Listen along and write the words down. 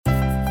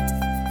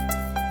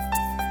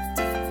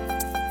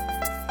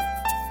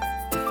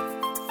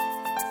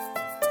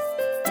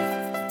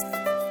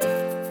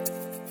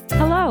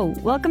Hello,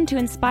 welcome to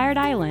Inspired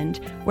Island,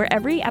 where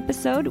every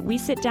episode we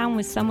sit down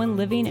with someone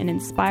living an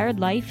inspired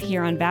life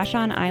here on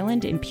Vashon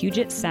Island in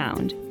Puget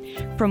Sound.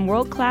 From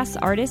world-class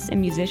artists and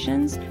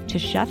musicians to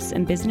chefs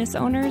and business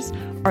owners,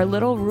 our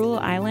little rural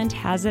island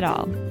has it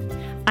all.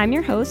 I'm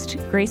your host,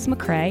 Grace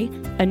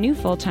McCrae, a new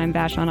full-time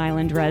Vashon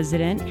Island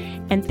resident,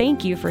 and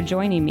thank you for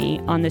joining me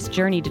on this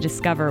journey to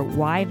discover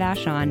why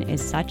Vashon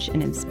is such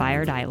an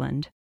inspired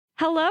island.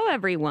 Hello,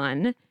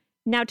 everyone.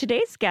 Now,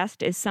 today's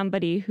guest is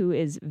somebody who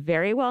is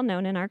very well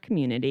known in our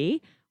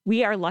community.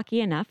 We are lucky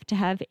enough to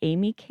have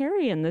Amy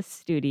Carey in the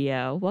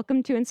studio.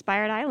 Welcome to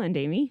Inspired Island,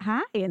 Amy.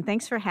 Hi, and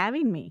thanks for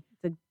having me.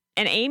 And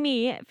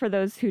Amy, for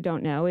those who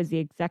don't know, is the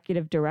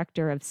executive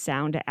director of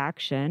Sound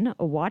Action,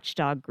 a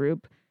watchdog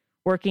group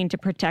working to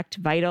protect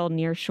vital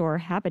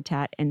nearshore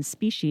habitat and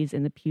species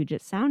in the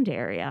Puget Sound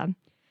area.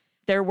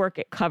 Their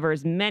work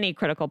covers many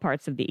critical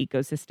parts of the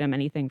ecosystem,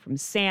 anything from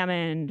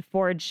salmon,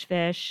 forage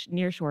fish,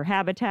 nearshore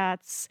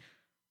habitats,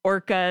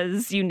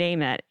 orcas, you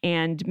name it.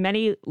 And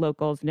many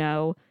locals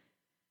know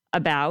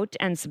about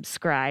and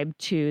subscribe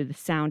to the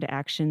Sound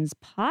Action's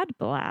Pod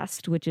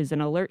Blast, which is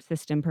an alert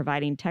system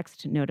providing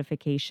text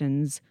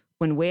notifications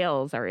when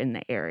whales are in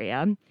the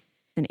area.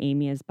 And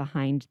Amy is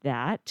behind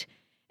that.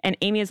 And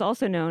Amy is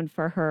also known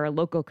for her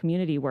local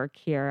community work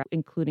here,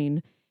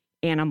 including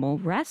animal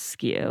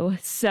rescue.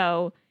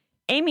 So,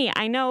 Amy,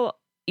 I know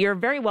you're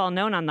very well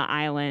known on the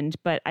island,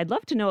 but I'd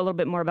love to know a little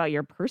bit more about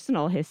your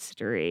personal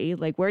history.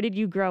 Like, where did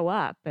you grow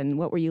up and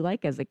what were you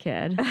like as a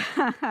kid?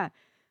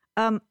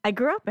 I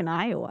grew up in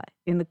Iowa,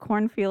 in the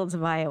cornfields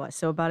of Iowa,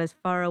 so about as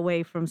far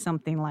away from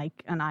something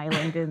like an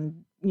island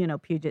in,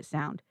 Puget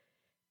Sound.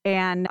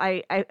 And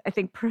I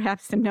think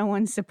perhaps to no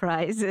one's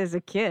surprise, as a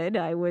kid,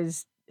 I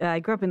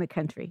grew up in the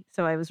country.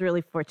 So I was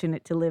really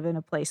fortunate to live in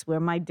a place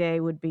where my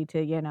day would be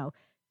to,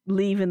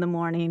 leave in the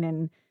morning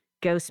and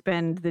go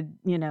spend the,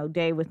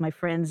 day with my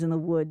friends in the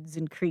woods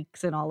and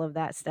creeks and all of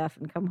that stuff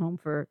and come home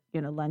for,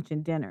 lunch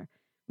and dinner.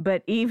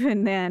 But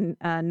even then,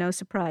 no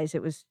surprise,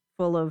 it was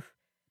full of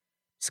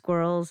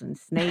squirrels and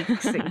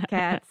snakes and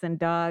cats and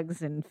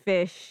dogs and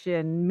fish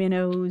and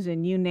minnows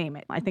and you name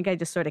it. I think I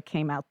just sort of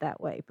came out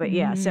that way. But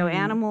yeah, so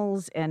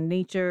animals and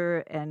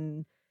nature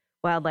and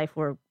wildlife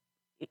were,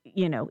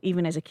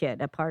 even as a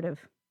kid, a part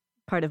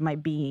of my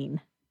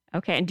being.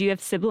 Okay. And do you have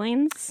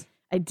siblings?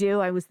 I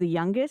do. I was the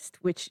youngest,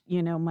 which,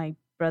 my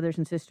brothers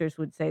and sisters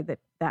would say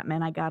that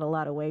meant I got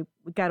away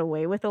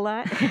with a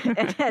lot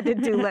and had to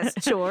do less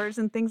chores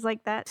and things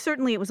like that.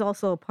 Certainly, it was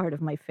also a part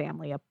of my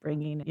family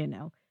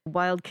upbringing,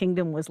 Wild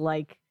Kingdom was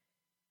like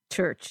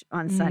church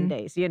on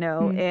Sundays,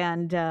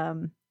 and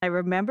I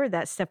remember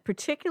that stuff,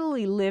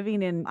 particularly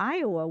living in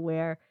Iowa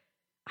where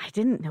I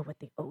didn't know what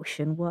the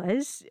ocean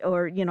was,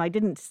 or, I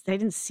didn't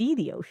see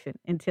the ocean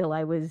until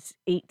I was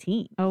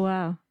 18. Oh,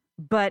 wow.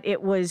 But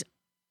it was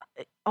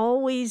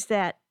always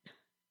that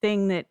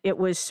thing that it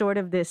was sort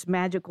of this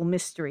magical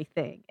mystery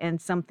thing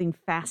and something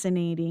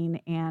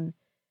fascinating. And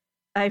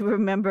I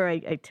remember,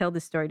 I tell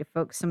this story to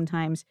folks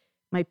sometimes,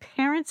 my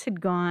parents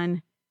had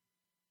gone,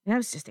 I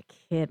was just a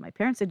kid, my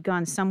parents had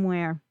gone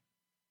somewhere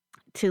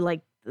to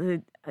like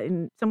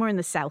somewhere in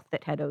the South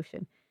that had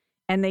ocean.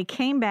 And they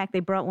came back, they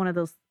brought one of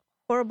those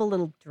horrible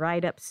little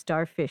dried up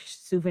starfish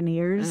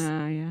souvenirs.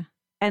 Yeah.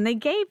 And they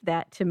gave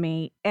that to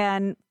me.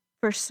 And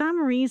for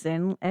some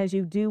reason, as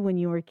you do when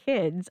you were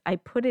kids, I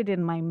put it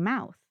in my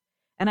mouth.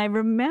 And I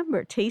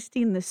remember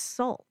tasting the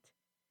salt.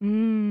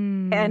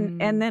 And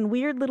then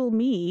weird little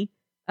me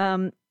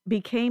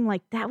became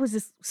like, that was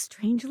this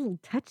strange little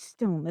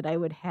touchstone that I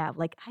would have.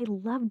 Like, I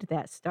loved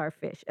that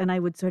starfish. And I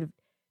would sort of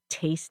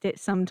taste it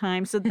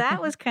sometimes. So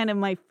that was kind of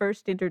my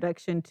first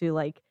introduction to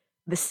like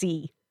the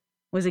sea.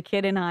 Was a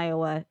kid in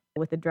Iowa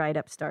with a dried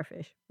up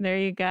starfish. There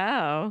you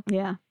go.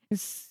 Yeah.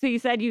 So you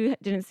said you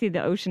didn't see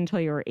the ocean until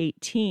you were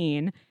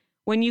 18.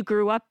 When you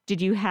grew up, did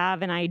you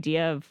have an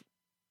idea of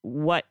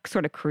what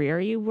sort of career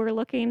you were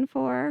looking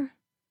for?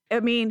 I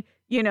mean,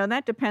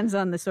 that depends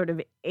on the sort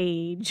of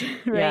age,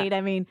 right? Yeah.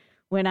 I mean,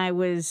 when I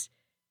was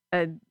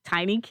a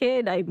tiny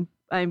kid,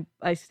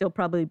 I still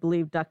probably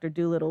believed Dr.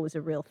 Dolittle was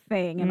a real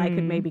thing and I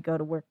could maybe go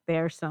to work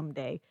there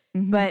someday.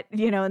 But,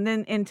 and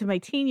then into my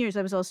teen years,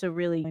 I was also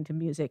really into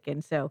music.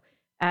 And so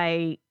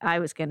I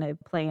was going to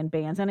play in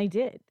bands, and I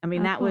did. I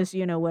mean, that was,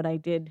 what I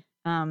did.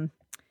 And,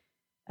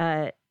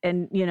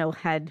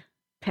 had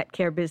pet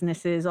care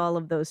businesses, all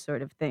of those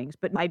sort of things.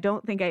 But I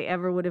don't think I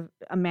ever would have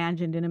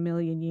imagined in a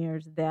million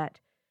years that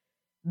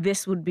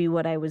this would be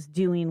what I was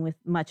doing with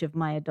much of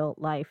my adult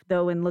life.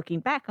 Though in looking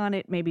back on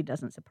it, maybe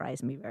doesn't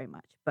surprise me very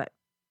much.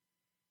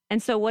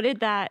 And so what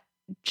did that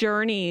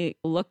journey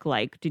look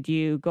like? Did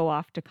you go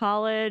off to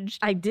college?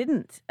 I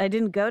didn't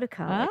go to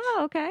college.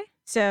 Oh, okay.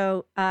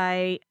 So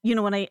when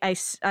I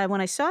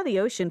saw the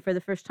ocean for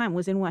the first time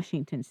was in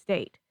Washington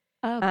State.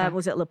 Okay.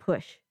 Was at La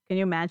Push. Can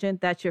you imagine?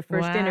 That's your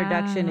first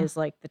introduction is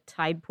like the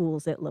tide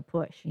pools at La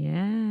Push.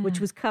 Yeah. Which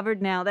was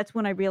covered now. That's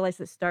when I realized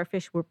that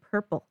starfish were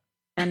purple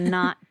and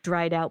not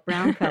dried out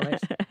brown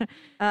colors.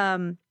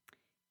 And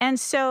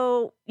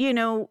so,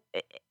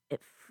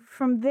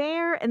 from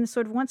there, and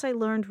sort of once I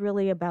learned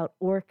really about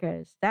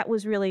orcas, that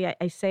was really,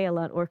 I say a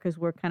lot, orcas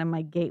were kind of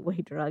my gateway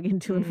drug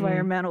into Mm,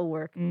 environmental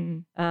work,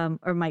 mm,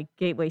 or my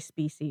gateway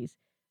species.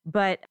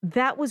 But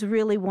that was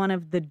really one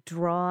of the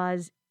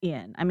draws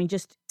in. I mean,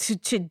 just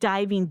to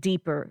diving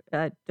deeper.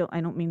 I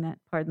don't mean that,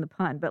 pardon the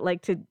pun, but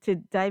like to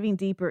diving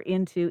deeper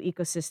into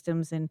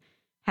ecosystems and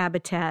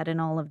habitat and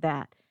all of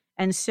that.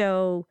 And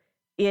so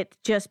it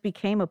just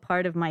became a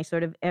part of my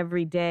sort of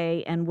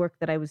everyday and work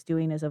that I was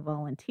doing as a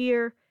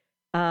volunteer.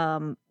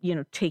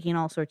 Taking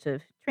all sorts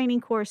of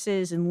training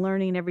courses and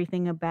learning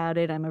everything about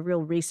it. I'm a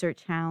real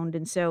research hound,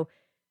 and so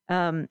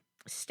um,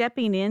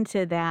 stepping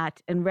into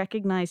that and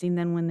recognizing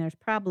then when there's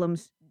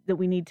problems that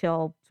we need to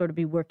all sort of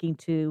be working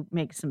to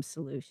make some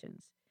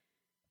solutions.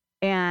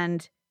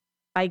 And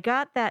I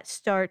got that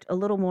start a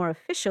little more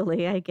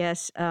officially, I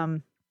guess.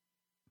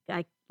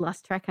 I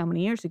lost track how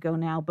many years ago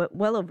now, but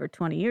well over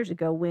 20 years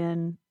ago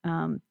when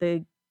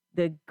the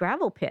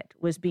gravel pit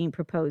was being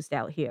proposed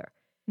out here.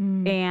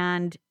 mm.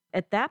 And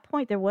at that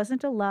point, there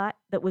wasn't a lot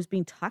that was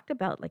being talked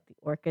about, like the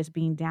orcas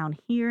being down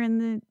here in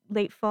the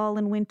late fall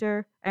and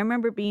winter. I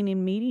remember being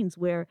in meetings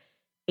where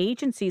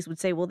agencies would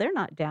say, well, they're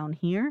not down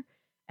here.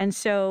 And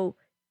so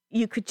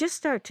you could just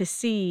start to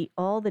see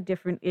all the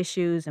different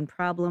issues and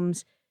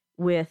problems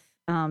with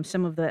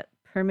some of the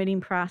permitting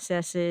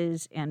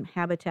processes and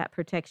habitat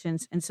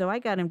protections. And so I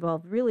got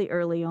involved really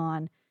early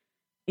on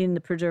in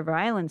the Preserve Our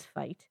Islands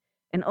fight,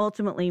 and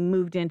ultimately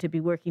moved in to be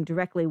working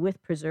directly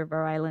with Preserve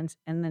Our Islands,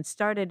 and then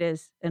started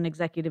as an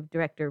executive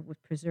director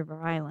with Preserve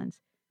Our Islands.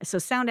 So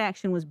Sound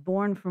Action was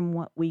born from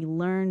what we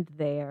learned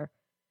there,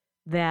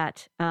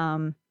 that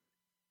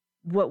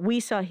what we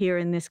saw here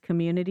in this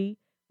community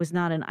was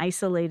not an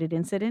isolated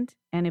incident.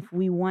 And if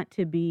we want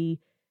to be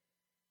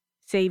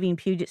saving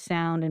Puget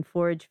Sound and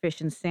forage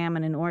fish and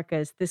salmon and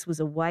orcas, this was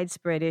a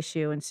widespread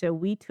issue. And so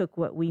we took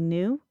what we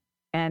knew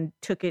and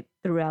took it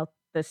throughout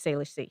the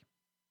Salish Sea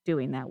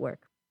doing that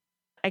work.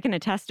 I can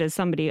attest as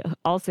somebody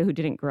also who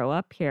didn't grow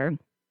up here,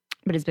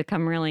 but has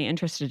become really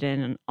interested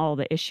in all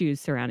the issues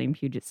surrounding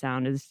Puget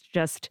Sound. Is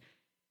just,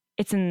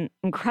 it's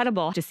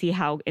incredible to see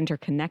how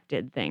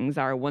interconnected things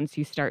are once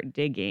you start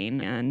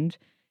digging. And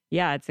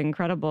yeah, it's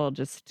incredible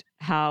just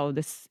how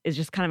this is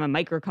just kind of a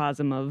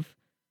microcosm of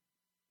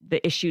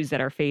the issues that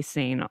are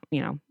facing,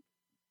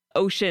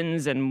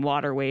 oceans and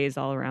waterways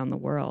all around the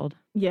world.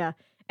 Yeah.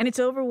 And it's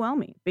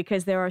overwhelming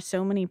because there are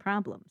so many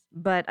problems.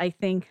 But I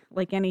think,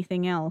 like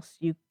anything else,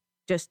 you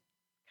just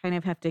kind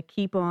of have to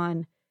keep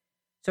on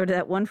sort of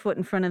that one foot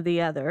in front of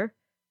the other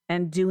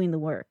and doing the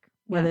work,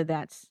 whether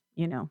that's,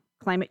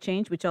 climate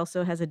change, which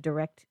also has a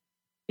direct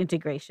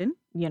integration,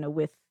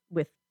 with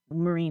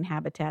marine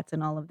habitats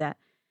and all of that.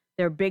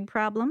 There are big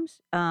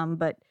problems,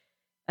 but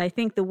I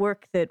think the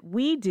work that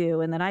we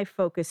do and that I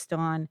focused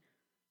on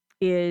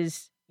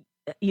is,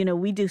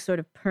 we do sort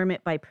of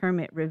permit by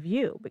permit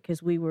review,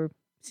 because we were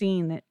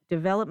seeing that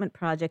development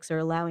projects are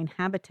allowing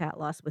habitat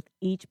loss with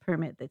each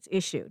permit that's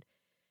issued.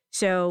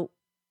 So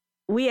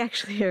we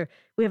actually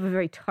we have a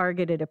very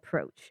targeted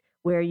approach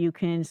where you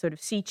can sort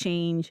of see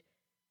change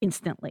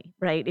instantly,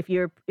 right? If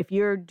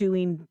you're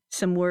doing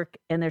some work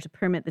and there's a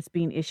permit that's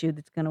being issued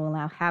that's going to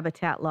allow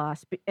habitat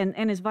loss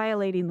and is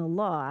violating the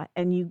law,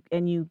 and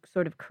you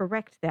sort of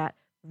correct that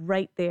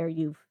right there,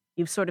 you've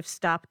sort of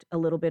stopped a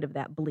little bit of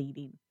that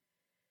bleeding.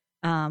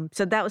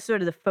 So that was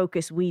sort of the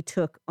focus we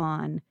took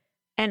on.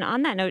 And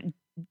on that note,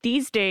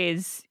 these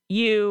days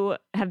you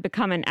have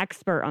become an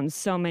expert on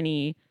so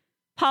many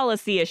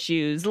policy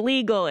issues,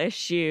 legal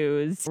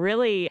issues,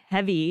 really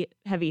heavy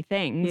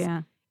things.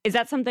 Yeah. Is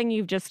that something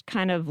you've just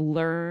kind of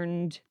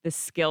learned the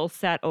skill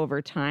set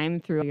over time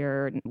through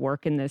your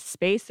work in this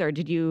space, or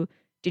did you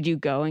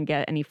go and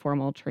get any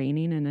formal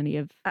training in any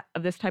of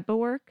this type of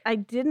work? I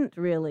didn't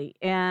really,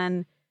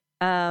 and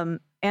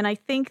I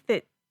think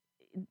that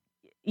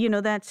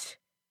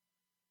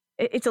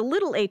it's a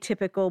little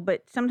atypical,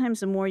 but sometimes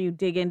the more you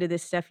dig into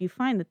this stuff, you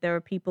find that there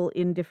are people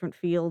in different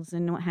fields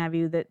and what have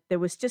you, that there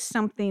was just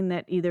something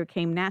that either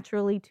came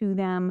naturally to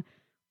them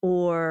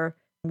or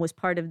was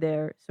part of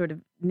their sort of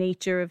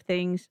nature of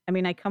things. I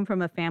mean, I come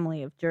from a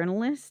family of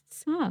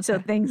journalists, Oh, okay. so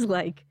things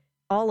like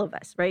all of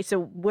us, right? So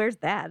where's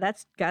that?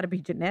 That's got to be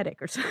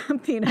genetic or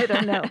something. I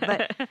don't know.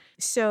 But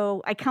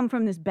so I come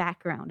from this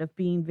background of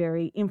being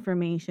very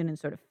information and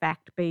sort of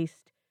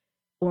fact-based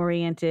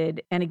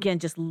oriented. And again,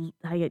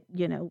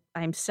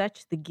 I'm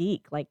such the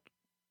geek, like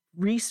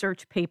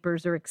research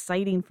papers are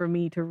exciting for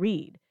me to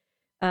read.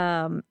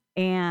 And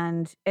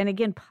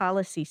again,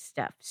 policy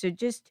stuff. So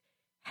just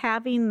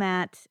having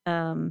that,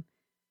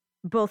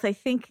 both, I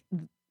think,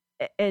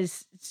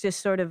 as just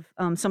sort of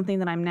something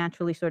that I'm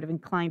naturally sort of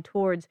inclined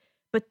towards,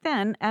 but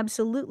then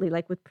absolutely,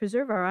 like with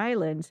Preserve Our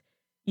Islands,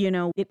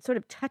 it sort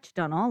of touched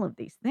on all of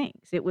these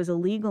things. It was a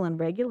legal and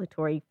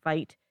regulatory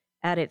fight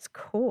at its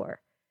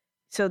core.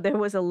 So there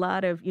was a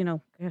lot of,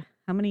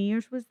 how many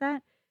years was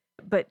that?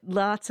 But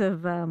lots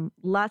of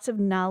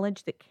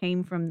knowledge that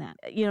came from that.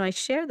 I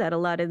share that a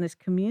lot in this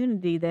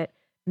community, that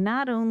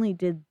not only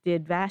did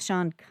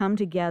Vashon come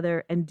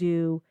together and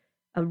do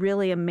a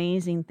really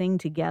amazing thing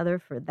together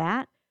for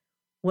that,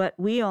 what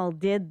we all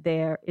did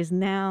there is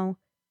now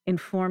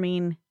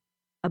informing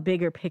a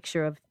bigger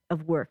picture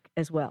of work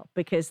as well,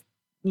 because,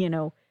 you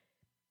know,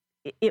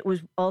 it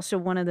was also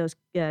one of those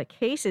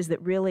cases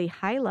that really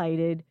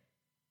highlighted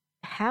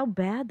how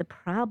bad the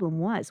problem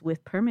was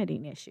with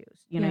permitting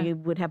issues. You know, Yeah. you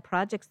would have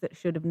projects that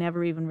should have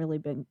never even really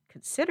been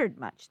considered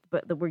much,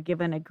 but that were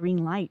given a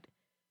green light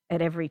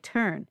at every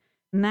turn.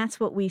 And that's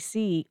what we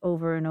see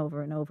over and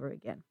over and over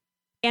again.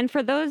 And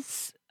for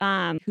those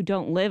who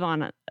don't live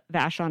on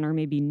Vashon or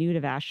maybe new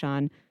to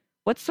Vashon,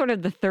 what's sort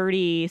of the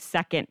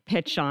 30-second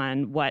pitch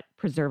on what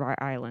Preserve Our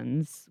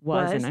Islands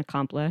was and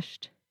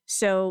accomplished?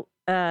 So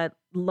a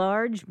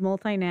large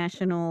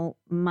multinational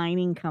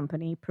mining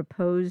company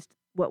proposed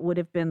what would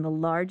have been the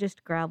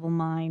largest gravel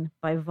mine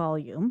by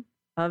volume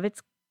of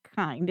its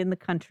kind in the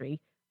country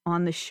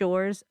on the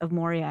shores of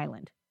Maury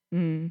Island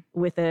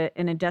with an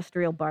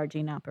industrial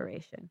barging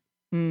operation.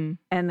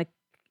 And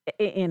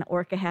in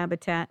orca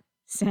habitat,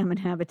 salmon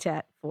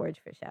habitat, forage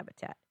fish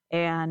habitat.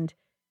 And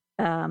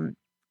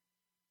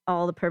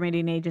all the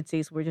permitting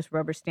agencies were just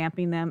rubber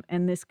stamping them.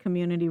 And this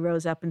community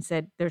rose up and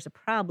said, there's a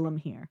problem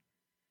here.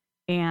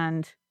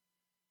 And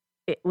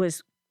it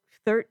was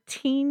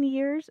 13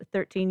 years, a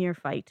 13-year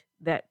fight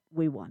that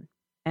we won.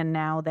 And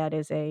now that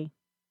is a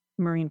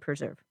marine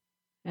preserve.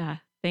 Yeah,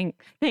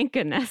 thank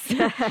goodness.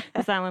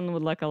 This island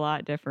would look a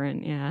lot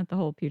different. Yeah, the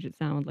whole Puget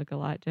Sound would look a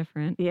lot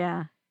different.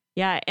 Yeah.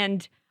 Yeah,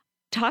 and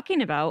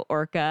talking about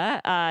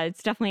orca,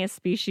 it's definitely a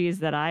species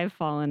that I've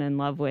fallen in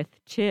love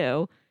with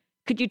too.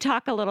 Could you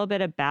talk a little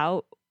bit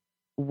about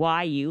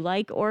why you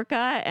like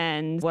orca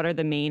and what are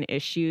the main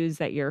issues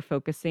that you're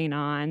focusing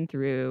on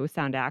through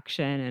Sound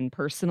Action and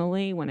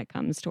personally when it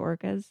comes to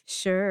orcas?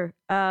 Sure.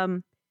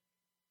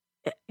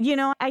 You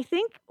know, I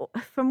think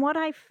from what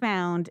I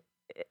found,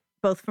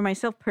 both for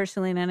myself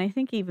personally, and I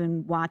think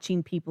even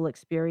watching people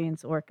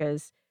experience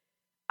orcas,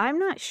 I'm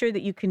not sure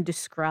that you can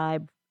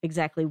describe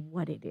exactly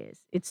what it is.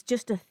 It's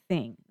just a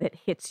thing that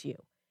hits you,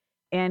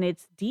 and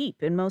it's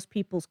deep in most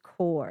people's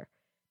core.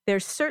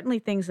 There's certainly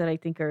things that I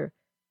think are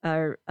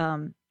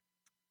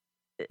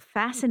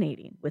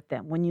fascinating with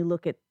them when you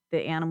look at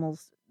the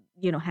animals,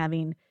 you know,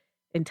 having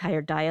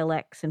entire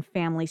dialects and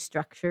family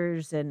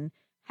structures and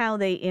how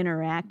they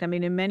interact. I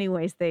mean, in many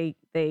ways, they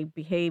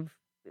behave,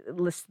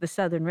 the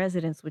southern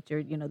residents, which are,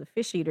 you know, the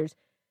fish eaters,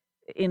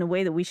 in a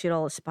way that we should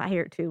all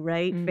aspire to,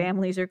 right?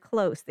 Families are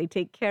close. They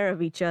take care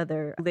of each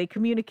other. They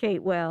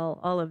communicate well,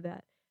 all of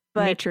that.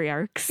 But,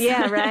 matriarchs.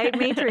 Yeah, right?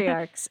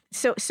 Matriarchs.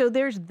 So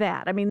there's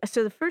that. I mean,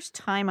 so the first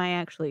time I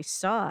actually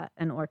saw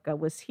an orca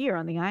was here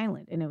on the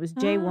island, and it was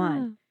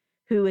J1,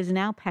 who is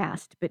now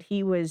passed, but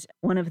he was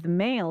one of the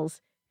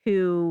males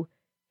who,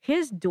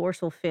 his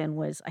dorsal fin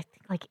was, I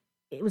think, like,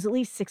 it was at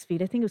least 6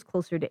 feet. I think it was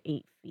closer to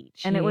 8 feet.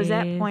 Jeez. And it was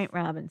at Point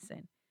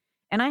Robinson.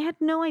 And I had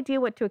no idea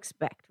what to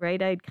expect,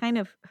 right? I'd kind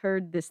of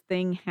heard this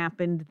thing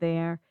happened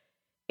there.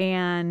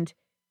 And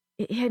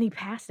he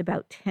passed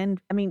about 10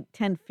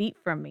 feet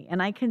from me.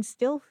 And I can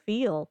still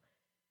feel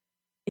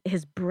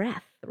his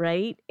breath,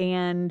 right?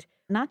 And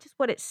not just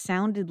what it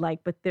sounded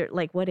like, but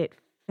like what it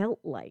felt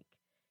like.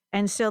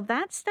 And so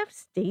that stuff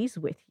stays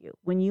with you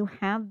when you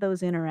have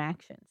those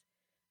interactions.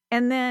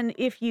 And then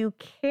if you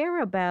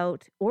care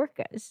about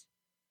orcas,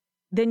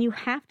 then you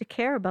have to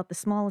care about the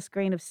smallest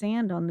grain of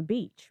sand on the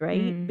beach,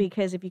 right?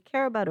 Because if you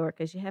care about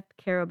orcas, you have to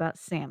care about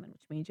salmon,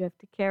 which means you have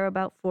to care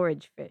about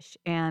forage fish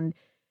and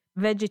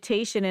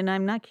vegetation. And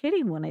I'm not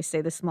kidding when I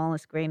say the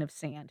smallest grain of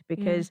sand,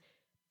 because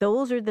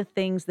those are the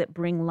things that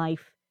bring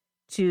life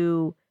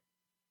to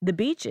the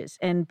beaches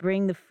and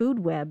bring the food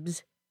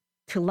webs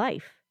to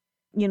life.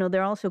 You know,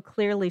 they're also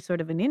clearly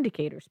sort of an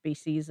indicator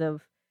species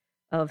of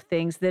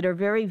things that are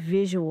very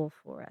visual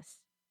for us.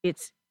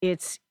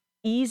 It's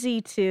easy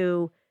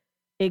to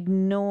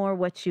ignore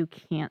what you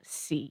can't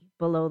see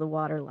below the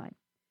waterline.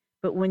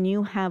 But when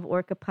you have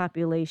orca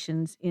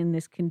populations in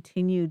this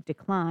continued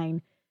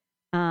decline,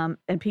 and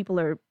people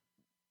are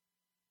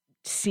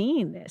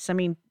seeing this, I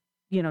mean,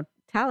 you know,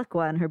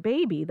 Tahlequah and her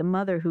baby, the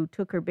mother who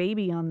took her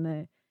baby on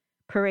the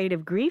parade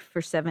of grief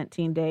for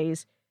 17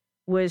 days,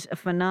 was a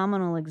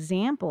phenomenal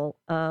example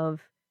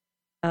of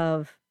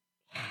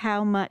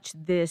how much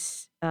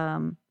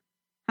how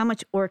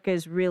much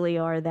orcas really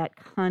are that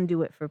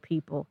conduit for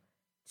people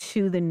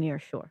to the near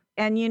shore.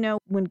 And, you know,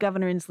 when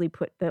Governor Inslee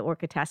put the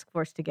Orca Task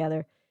Force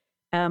together,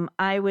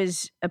 I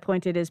was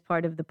appointed as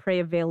part of the prey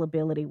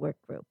availability work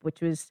group,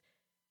 which was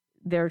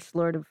their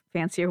sort of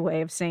fancier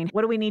way of saying,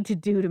 what do we need to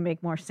do to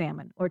make more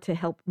salmon or to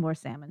help more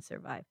salmon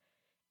survive?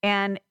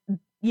 And,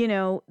 you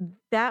know,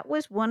 that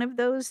was one of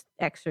those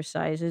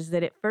exercises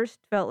that at first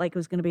felt like it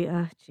was going to be,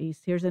 oh,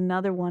 geez, here's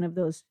another one of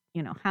those,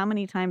 you know, how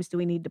many times do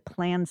we need to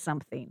plan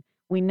something?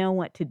 We know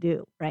what to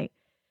do, right?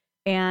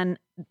 And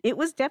it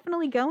was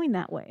definitely going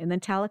that way. And then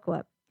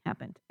Tahlequah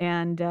happened,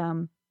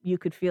 and you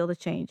could feel the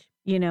change.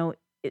 You know,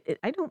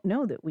 I don't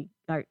know that we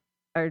are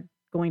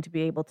going to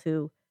be able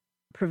to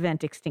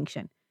prevent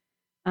extinction.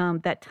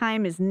 That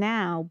time is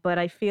now, but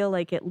I feel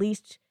like at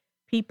least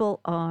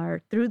people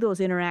are, through those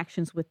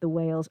interactions with the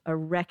whales, are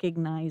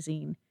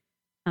recognizing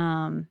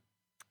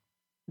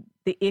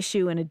the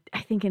issue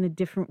I think in a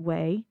different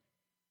way.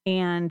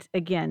 And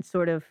again,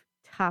 sort of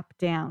top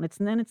down. It's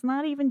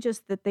not even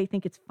just that they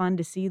think it's fun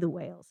to see the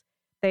whales.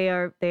 They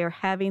are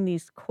having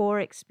these core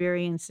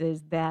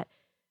experiences that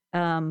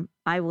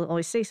I will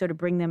always say sort of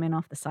bring them in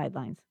off the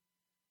sidelines.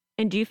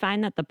 And do you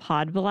find that the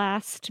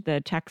Podblast,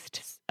 the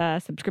text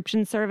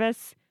subscription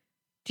service,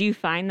 do you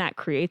find that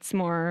creates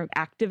more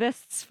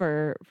activists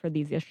for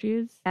these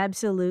issues?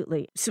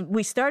 Absolutely. So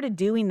we started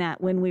doing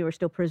that when we were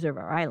still Preserve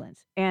Our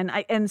Islands. And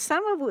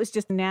some of it was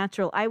just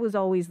natural. I was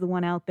always the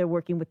one out there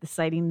working with the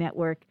Sighting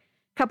Network,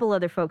 a couple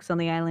other folks on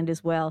the island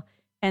as well.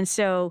 And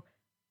so,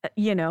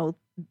 you're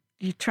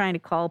trying to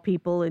call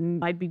people,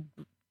 and I'd be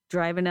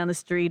driving down the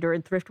street or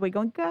in Thriftway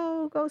going,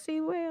 go see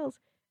whales.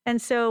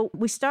 And so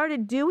we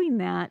started doing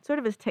that sort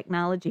of as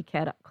technology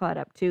caught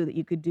up too, that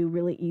you could do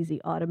really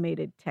easy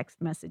automated text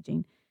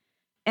messaging.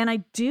 And I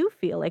do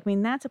feel like,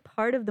 that's a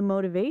part of the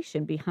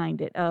motivation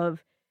behind it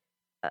of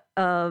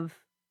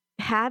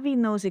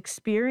having those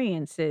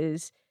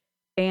experiences.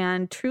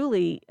 And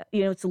truly,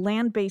 it's a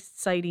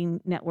land-based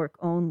sighting network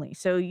only.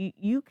 So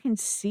you can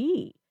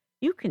see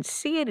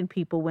it in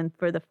people when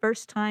for the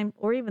first time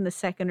or even the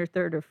second or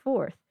third or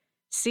fourth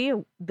see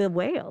the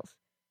whales.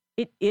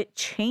 It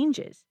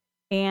changes.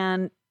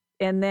 And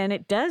then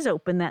it does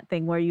open that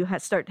thing where you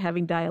start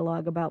having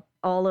dialogue about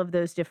all of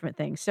those different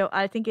things. So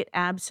I think it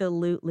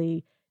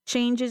absolutely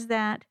changes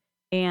that,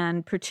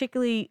 and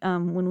particularly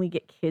when we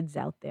get kids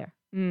out there.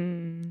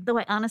 Though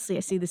I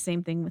see the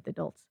same thing with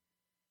adults.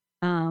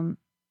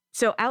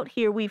 So out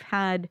here we've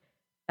had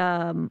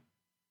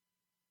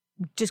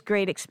just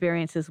great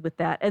experiences with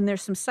that. And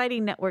there's some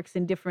sighting networks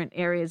in different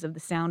areas of the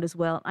sound as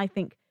well. I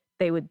think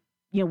they would,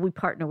 we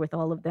partner with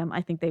all of them.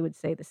 I think they would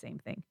say the same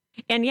thing.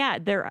 And yeah,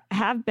 there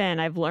have been,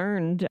 I've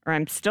learned, or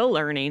I'm still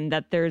learning,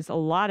 that there's a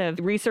lot of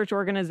research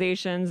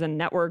organizations and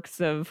networks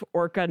of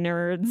orca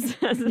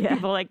nerds, as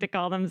people like to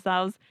call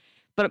themselves.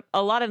 But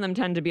a lot of them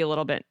tend to be a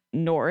little bit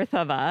north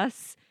of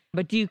us.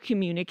 But do you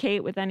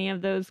communicate with any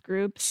of those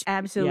groups?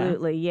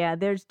 Absolutely. Yeah.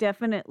 There's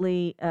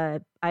definitely,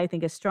 I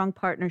think, a strong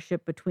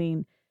partnership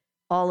between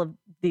all of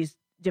these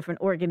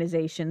different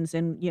organizations.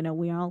 And,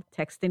 we all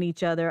texting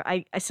each other.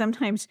 I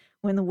sometimes,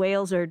 when the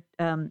whales are,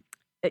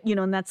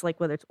 and that's like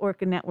whether it's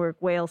Orca Network,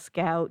 Whale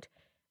Scout,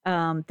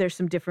 there's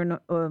some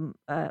different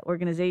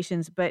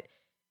organizations. But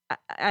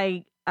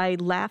I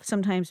laugh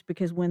sometimes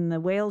because when the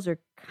whales are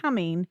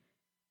coming,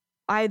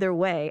 either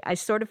way, I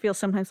sort of feel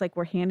sometimes like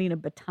we're handing a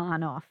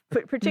baton off,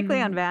 but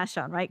particularly on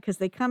Vashon, right? Because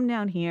they come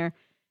down here,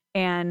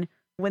 and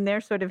when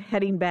they're sort of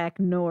heading back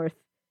north,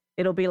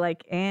 it'll be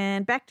like,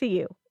 and back to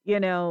you,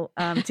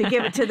 to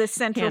give it to the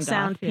Central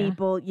Sound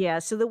people. Yeah.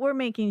 So that we're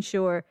making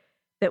sure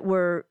that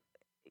we're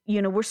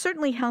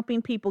certainly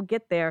helping people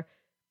get there.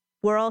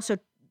 We're also,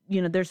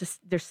 there's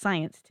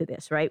science to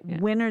this, right? Yeah.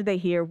 When are they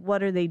here?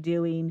 What are they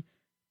doing?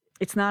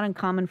 It's not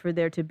uncommon for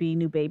there to be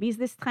new babies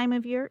this time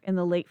of year in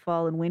the late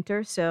fall and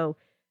winter. So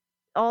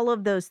all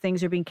of those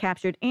things are being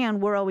captured,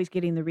 and we're always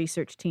getting the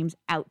research teams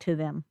out to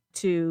them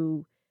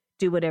to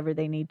do whatever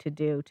they need to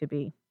do to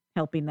be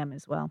helping them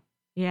as well.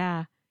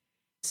 Yeah.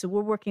 So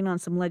we're working on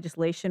some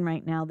legislation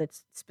right now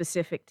that's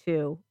specific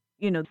to,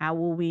 how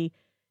will we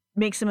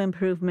make some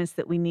improvements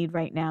that we need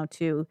right now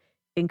to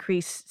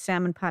increase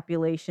salmon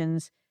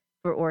populations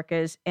for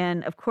orcas.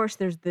 And of course,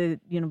 there's the,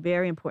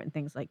 very important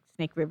things like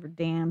Snake River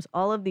dams,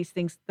 all of these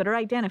things that are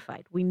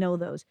identified. We know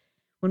those.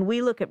 When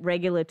we look at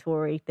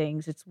regulatory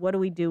things, it's what do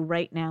we do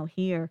right now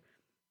here?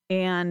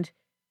 And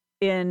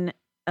in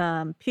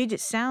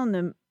Puget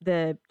Sound,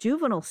 the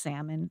juvenile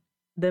salmon,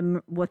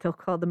 what they'll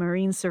call the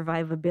marine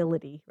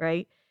survivability,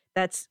 right?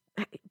 That's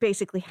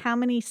basically how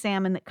many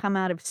salmon that come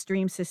out of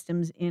stream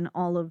systems in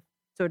all of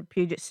sort of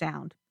Puget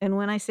Sound. And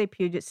when I say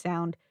Puget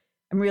Sound,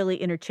 I'm really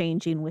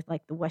interchanging with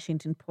like the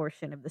Washington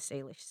portion of the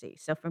Salish Sea.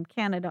 So from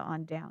Canada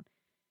on down.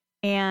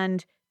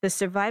 And the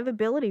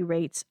survivability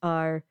rates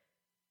are,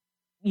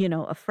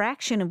 a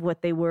fraction of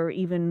what they were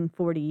even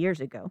 40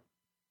 years ago.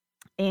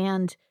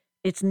 And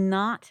it's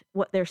not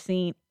what they're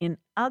seeing in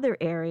other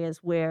areas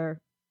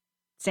where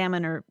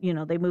salmon are,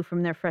 they move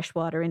from their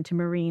freshwater into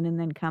marine and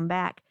then come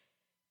back.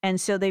 And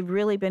so they've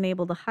really been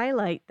able to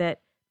highlight that,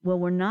 well,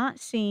 we're not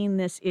seeing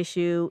this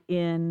issue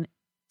in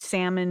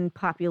salmon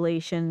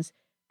populations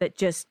that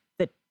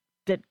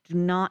do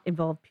not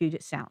involve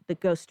Puget Sound, that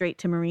go straight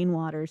to marine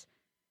waters.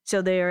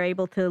 So they are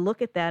able to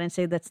look at that and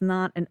say that's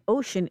not an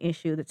ocean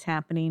issue that's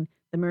happening.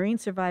 The marine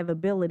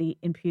survivability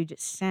in Puget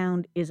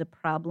Sound is a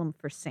problem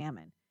for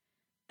salmon.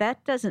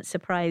 That doesn't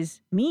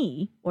surprise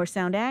me or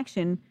Sound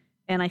Action,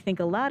 and I think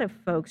a lot of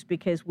folks,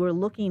 because we're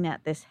looking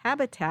at this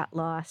habitat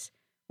loss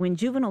when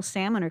juvenile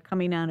salmon are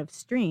coming out of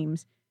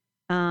streams,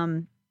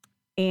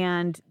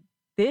 and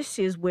this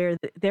is where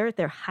they're at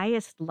their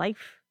highest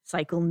life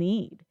cycle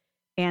need.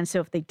 And so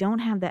if they don't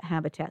have that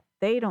habitat,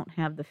 they don't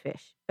have the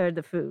fish or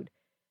the food.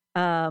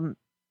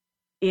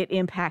 It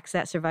impacts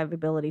that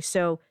survivability.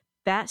 So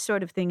that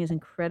sort of thing is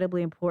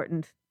incredibly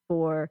important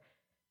for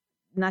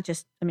not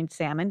just,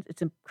 salmon.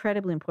 It's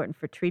incredibly important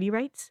for treaty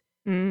rights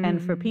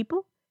and for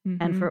people. and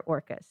Hmm. for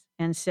orcas.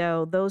 And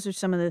so those are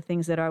some of the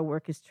things that our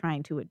work is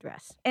trying to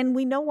address. And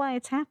we know why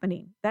it's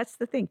happening. That's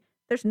the thing.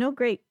 There's no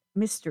great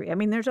mystery. I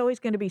mean, there's always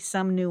going to be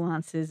some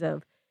nuances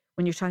of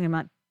when you're talking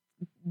about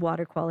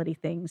water quality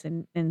things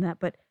and that,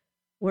 but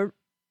we're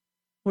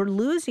we're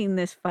losing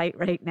this fight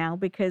right now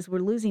because we're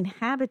losing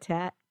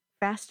habitat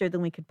faster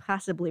than we could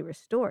possibly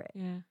restore it.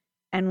 Yeah.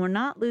 And we're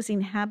not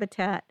losing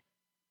habitat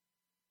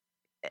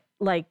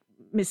like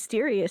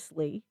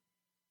mysteriously.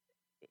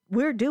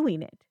 We're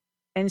doing it.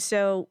 And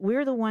so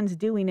we're the ones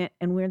doing it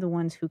and we're the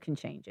ones who can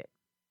change it.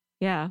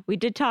 Yeah. We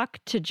did talk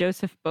to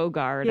Joseph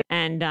Bogard, Yeah.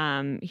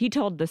 and he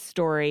told the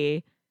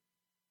story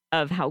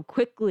of how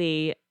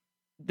quickly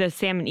the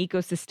salmon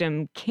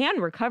ecosystem can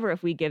recover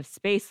if we give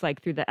space,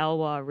 like through the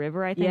Elwha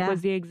River, I think Yeah.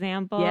 was the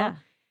example. Yeah.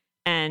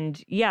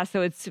 And yeah,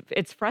 so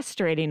it's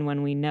frustrating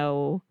when we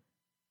know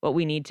what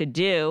we need to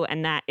do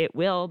and that it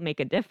will make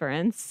a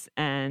difference.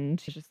 And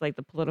it's just like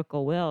the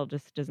political will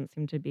just doesn't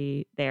seem to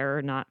be there,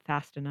 or not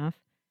fast enough.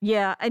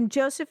 Yeah, and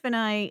Joseph and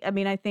I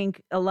mean, I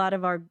think a lot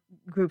of our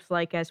groups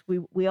like us,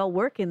 we all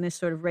work in this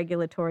sort of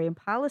regulatory and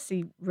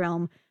policy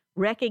realm,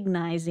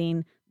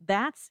 recognizing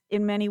that's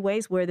in many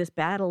ways where this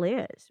battle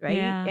is, right?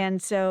 Yeah.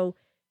 And so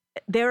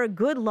there are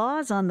good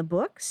laws on the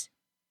books,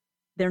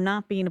 they're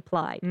not being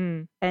applied.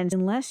 Mm. And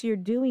unless you're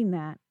doing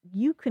that,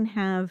 you can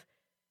have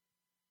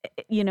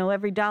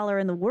every dollar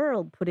in the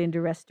world put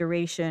into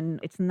restoration.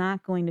 It's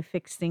not going to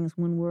fix things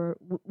when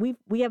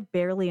we have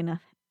barely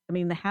enough. I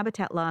mean, the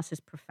habitat loss is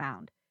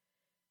profound.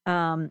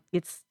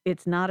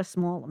 It's not a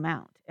small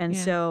amount. And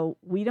Yeah. so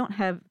we don't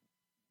have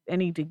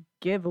any to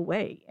give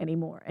away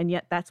anymore. And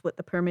yet that's what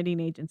the permitting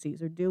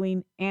agencies are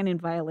doing and in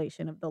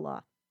violation of the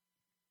law.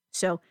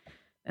 So,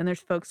 and there's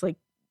folks like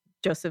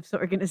Joseph's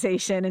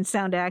organization and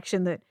Sound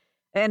Action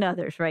and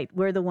others, right?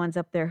 We're the ones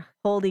up there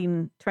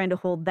trying to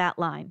hold that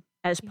line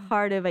as Yeah.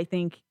 part of, I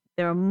think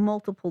there are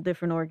multiple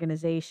different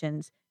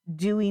organizations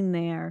doing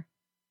their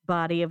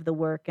body of the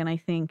work. And I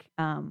think,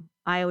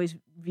 I always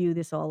view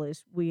this all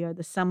as we are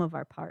the sum of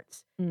our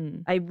parts.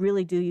 Mm. I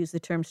really do use the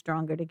term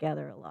stronger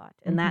together a lot.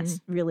 And that's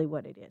really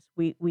what it is.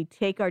 We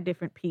take our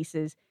different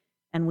pieces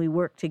and we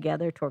work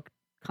together toward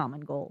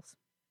common goals.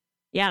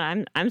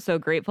 Yeah, I'm so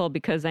grateful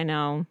because I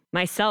know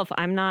myself,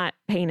 I'm not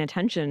paying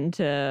attention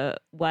to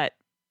what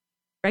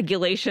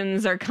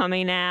regulations are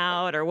coming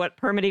out or what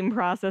permitting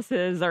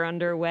processes are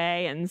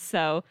underway. And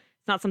so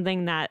it's not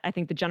something that I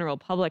think the general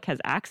public has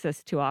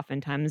access to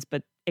oftentimes,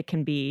 but it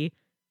can be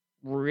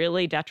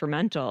really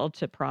detrimental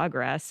to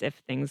progress if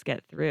things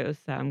get through.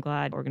 So I'm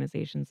glad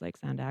organizations like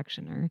Sound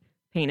Action are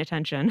paying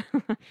attention.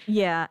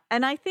 Yeah.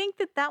 And I think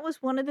that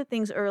was one of the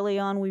things early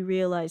on we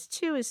realized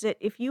too, is that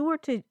if you were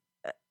to,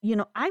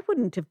 I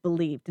wouldn't have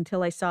believed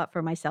until I saw it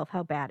for myself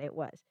how bad it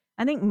was.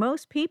 I think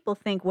most people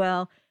think,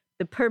 well,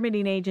 the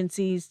permitting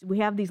agencies, we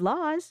have these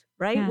laws,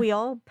 right? Yeah. We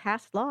all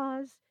pass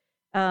laws.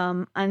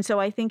 And so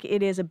I think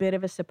it is a bit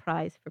of a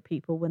surprise for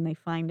people when they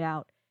find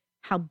out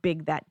how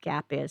big that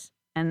gap is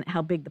and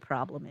how big the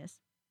problem is.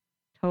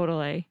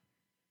 Totally.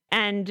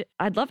 And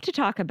I'd love to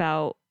talk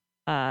about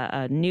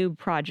a new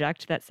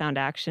project that Sound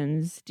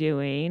Action's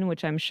doing,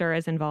 which I'm sure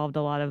has involved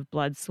a lot of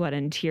blood, sweat,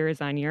 and tears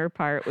on your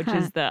part, which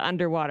is the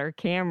underwater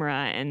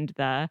camera and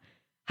the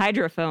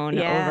hydrophone over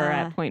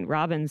Yeah. at Point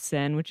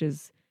Robinson, which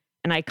is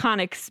an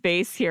iconic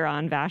space here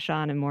on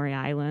Vashon and Maury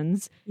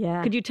Islands.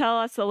 Yeah. Could you tell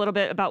us a little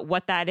bit about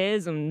what that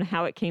is and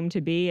how it came to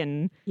be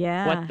and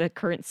Yeah. what the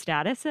current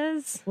status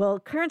is? Well,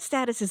 current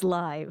status is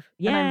live.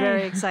 And I'm Yay.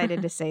 very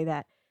excited to say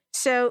that.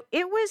 So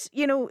it was,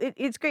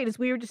 it's great as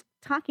we were just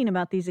talking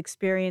about these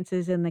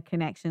experiences and the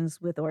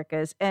connections with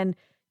orcas. And,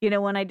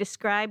 when I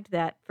described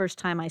that first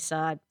time I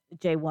saw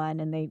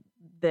J1 and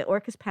the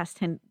orcas paths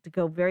tend to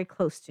go very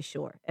close to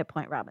shore at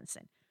Point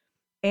Robinson.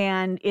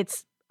 And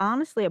it's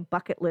honestly a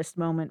bucket list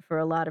moment for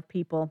a lot of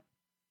people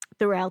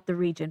throughout the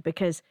region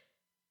because,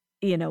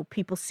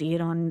 people see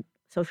it on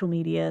social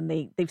media and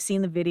they've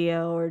seen the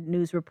video or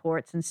news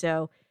reports. And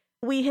so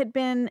we had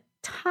been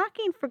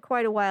talking for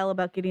quite a while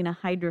about getting a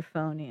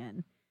hydrophone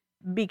in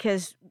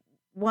because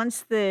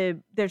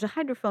there's a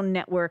hydrophone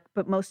network,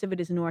 but most of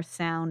it is North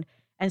Sound.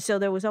 And so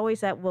there was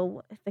always that,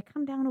 well, if they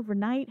come down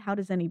overnight, how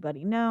does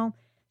anybody know?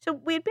 So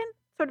we had been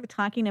sort of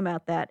talking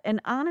about that.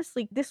 And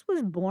honestly, this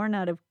was born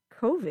out of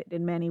COVID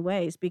in many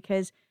ways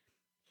because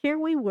here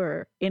we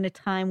were in a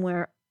time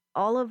where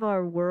all of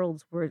our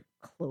worlds were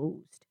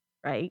closed,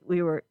 right?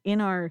 We were in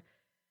our,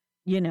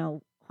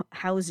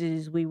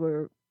 houses. We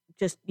were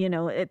just,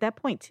 at that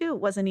point too,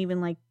 it wasn't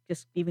even like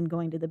just even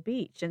going to the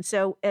beach. And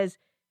so as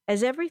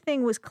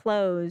everything was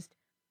closed,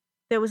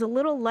 there was a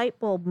little light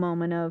bulb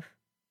moment of,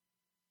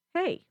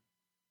 hey,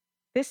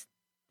 there's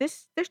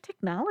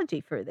technology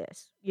for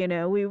this.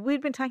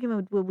 We'd been talking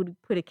about we would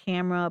put a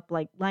camera up,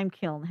 like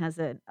Limekiln has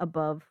an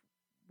above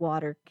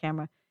water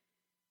camera.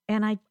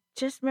 And I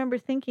just remember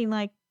thinking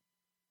like,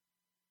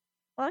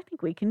 well, I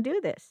think we can do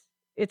this.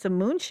 It's a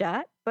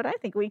moonshot, but I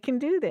think we can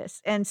do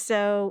this. And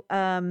so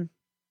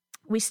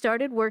we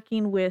started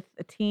working with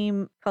a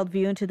team called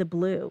View into the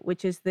Blue,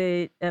 which is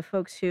the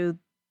folks who,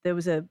 there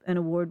was an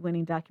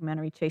award-winning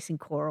documentary, Chasing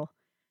Coral,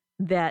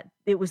 that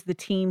it was the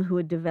team who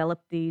had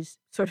developed these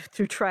sort of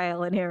through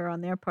trial and error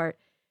on their part,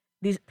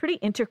 these pretty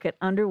intricate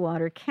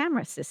underwater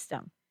camera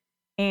system.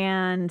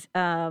 And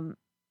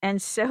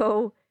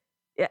so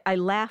I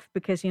laugh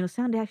because,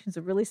 Sound Action's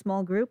a really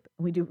small group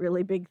and we do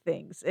really big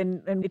things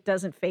and it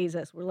doesn't faze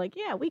us. We're like,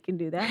 yeah, we can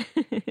do that.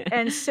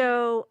 And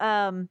so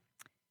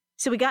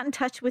we got in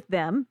touch with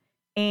them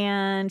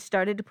and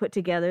started to put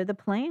together the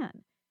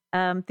plan.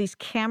 These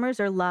cameras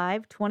are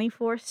live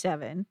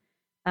 24/7.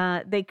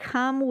 They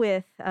come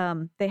with,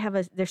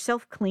 they're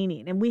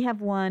self-cleaning, and we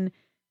have one.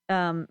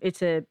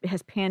 It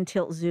has pan,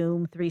 tilt,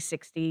 zoom,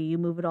 360. You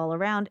move it all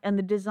around, and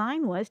the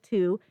design was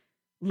to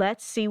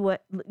let's see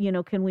what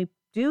can we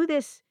do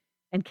this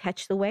and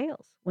catch the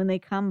whales when they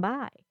come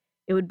by.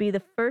 It would be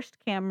the first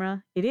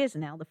camera. It is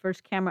now the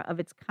first camera of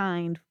its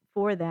kind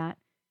for that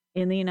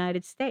in the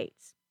United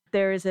States.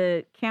 There is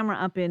a camera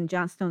up in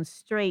Johnstone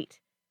Strait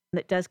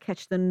that does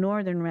catch the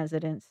northern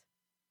residents,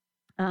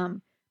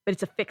 but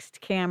it's a fixed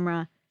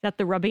camera. Is that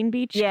the Rubbing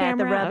Beach Yeah,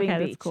 camera? the Rubbing okay,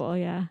 Beach. That's cool,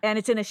 yeah. And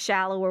it's in a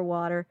shallower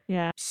water.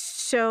 Yeah.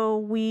 So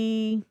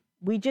we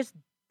just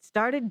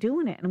started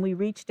doing it, and we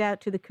reached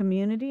out to the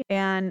community,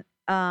 and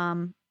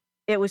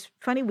it was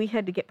funny. We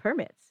had to get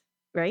permits,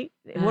 right?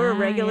 We're a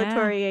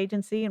regulatory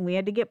agency, and we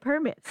had to get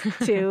permits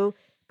to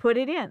put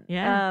it in.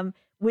 Yeah.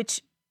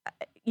 Which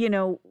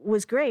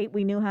was great.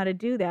 We knew how to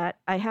do that.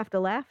 I have to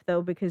laugh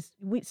though because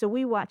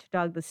we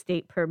watchdog the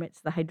state permits,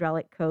 the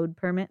hydraulic code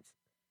permits,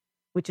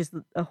 which is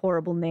a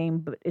horrible name,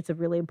 but it's a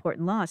really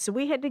important law. So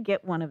we had to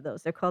get one of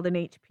those. They're called an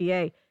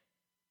HPA.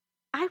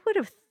 I would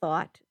have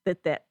thought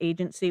that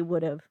agency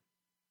would have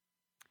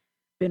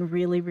been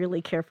really,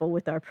 really careful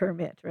with our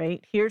permit,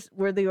 right?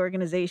 We're the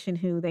organization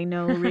who they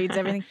know reads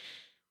everything.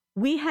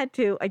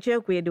 I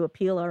joke, we had to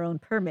appeal our own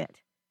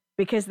permit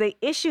because they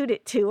issued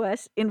it to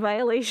us in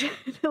violation.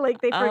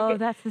 Like they forget. Oh,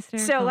 that's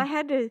hysterical. So I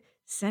had to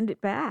send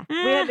it back.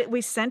 We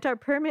sent our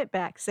permit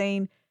back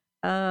saying,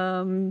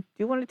 do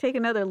you want to take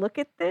another look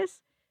at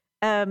this?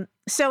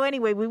 So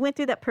anyway, we went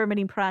through that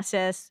permitting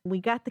process. We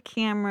got the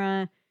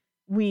camera.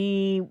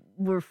 We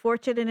were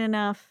fortunate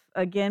enough,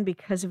 again,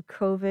 because of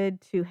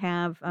COVID, to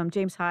have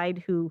James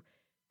Hyde, who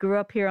grew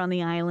up here on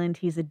the island.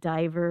 He's a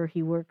diver.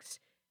 He works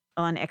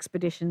on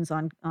expeditions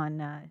on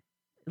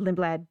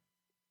Lindblad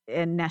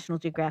and National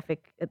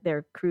Geographic at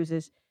their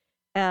cruises.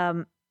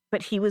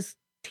 But he was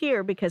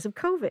here because of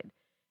COVID.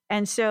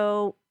 And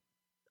so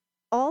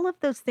all of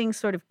those things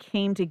sort of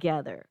came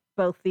together,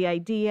 both the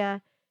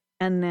idea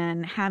and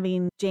then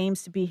having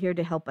James to be here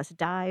to help us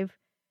dive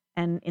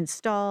and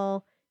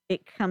install.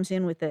 It comes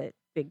in with a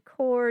big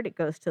cord. It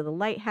goes to the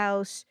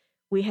lighthouse.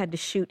 We had to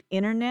shoot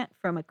internet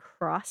from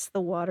across the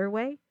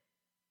waterway.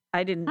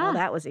 I didn't know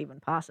that was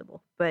even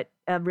possible, but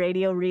a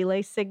radio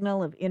relay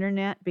signal of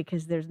internet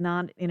because there's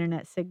not an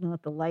internet signal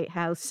at the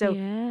lighthouse. So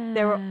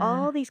there were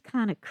all these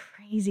kind of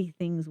crazy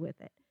things with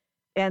it.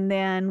 And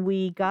then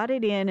we got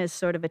it in as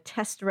sort of a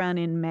test run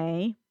in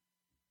May.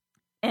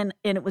 And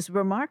it was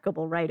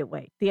remarkable right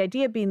away. The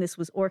idea being this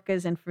was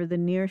orcas and for the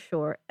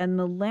nearshore, and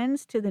the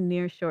lens to the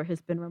nearshore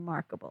has been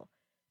remarkable.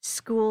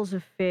 Schools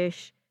of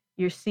fish,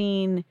 you're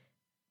seeing,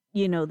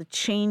 the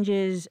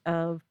changes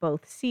of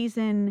both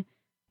season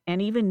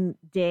and even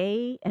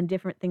day and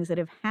different things that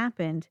have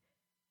happened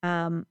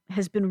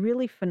has been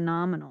really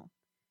phenomenal.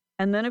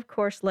 And then, of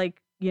course,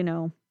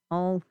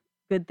 all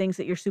good things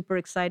that you're super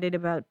excited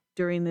about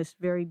during this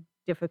very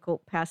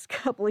difficult past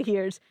couple of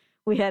years,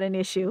 we had an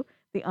issue.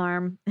 The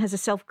arm has a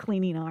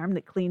self-cleaning arm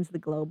that cleans the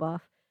globe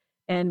off.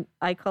 And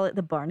I call it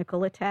the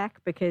barnacle attack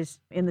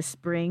because in the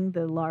spring,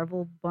 the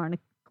larval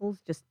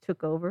barnacles just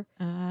took over.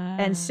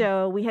 And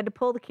so we had to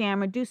pull the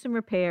camera, do some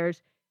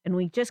repairs, and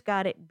we just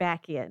got it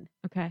back in.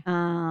 Okay.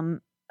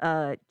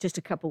 Just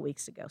a couple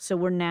weeks ago. So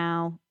we're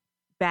now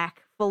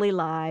back fully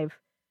live.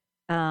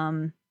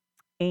 And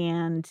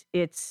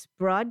it's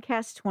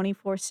broadcast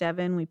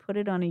 24/7. We put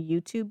it on a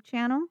YouTube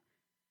channel,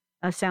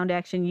 a Sound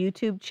Action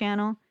YouTube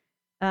channel.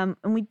 And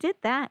we did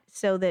that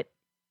so that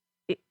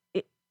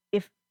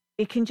if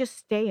it can just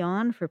stay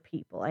on for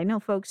people. I know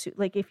folks who,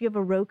 if you have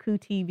a Roku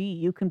TV,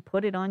 you can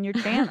put it on your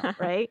channel,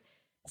 right?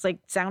 It's like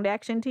Sound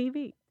Action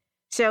TV.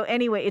 So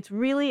anyway, it's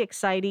really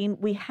exciting.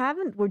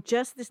 We're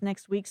just this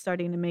next week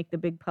starting to make the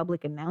big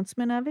public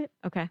announcement of it.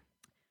 Okay.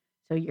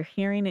 So you're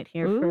hearing it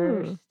here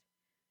first.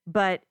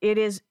 But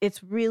it's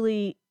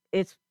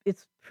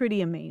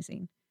pretty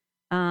amazing.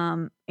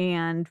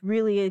 And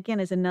really, again,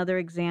 is another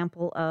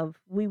example of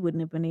we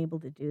wouldn't have been able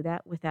to do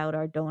that without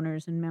our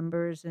donors and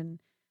members and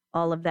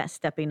all of that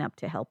stepping up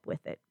to help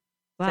with it.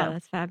 Wow, So,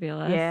 that's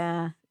fabulous.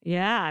 yeah,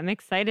 Yeah, I'm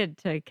excited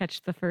to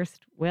catch the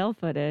first whale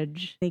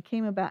footage. they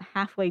came about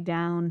halfway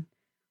down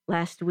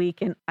last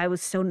week, and I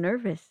was so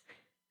nervous.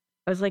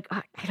 I was like,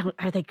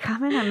 are they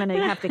coming? I'm going to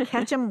have to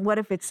catch them. What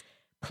if it's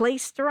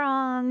placed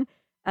wrong?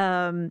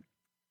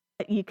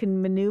 You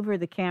can maneuver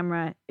the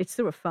camera. It's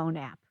through a phone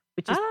app,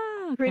 which is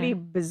Okay. pretty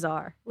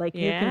bizarre. You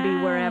can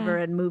be wherever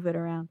Yeah. and move it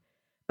around.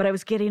 But I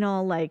was getting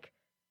all am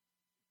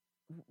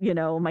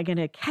I going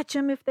to catch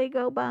them if they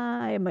go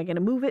by? Am I going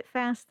to move it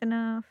fast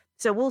enough?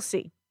 So we'll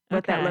see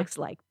what that Okay. looks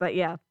like. But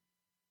yeah,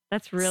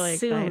 That's really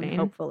soon, exciting.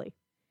 hopefully.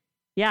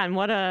 Yeah,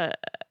 and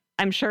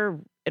I'm sure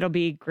it'll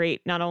be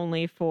great not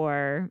only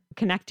for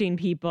connecting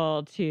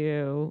people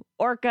to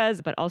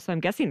orcas, but also I'm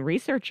guessing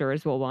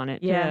researchers will want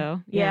it Yeah,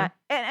 too. yeah,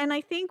 Yeah. and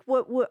I think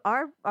what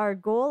our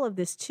goal of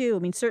this too. I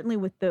mean, certainly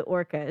with the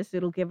orcas,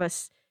 it'll give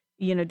us,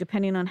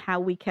 depending on how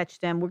we catch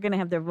them, we're going to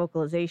have their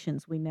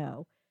vocalizations. We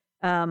know,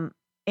 um,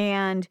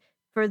 and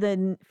for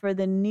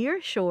the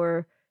near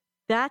shore,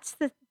 that's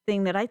the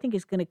thing that I think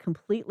is going to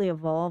completely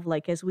evolve.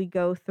 Like as we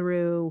go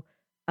through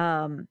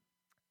um,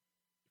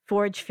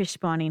 forage fish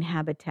spawning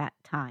habitat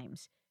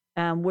times,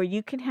 where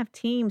you can have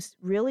teams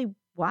really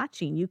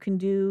watching. You can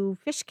do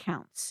fish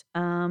counts.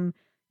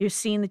 You're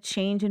seeing the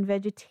change in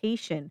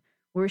vegetation.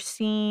 We're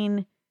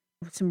seeing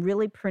some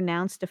really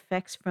pronounced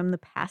effects from the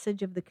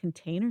passage of the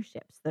container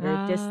ships that are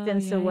a Oh,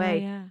 distance yeah, yeah,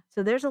 away. yeah.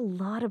 So there's a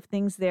lot of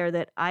things there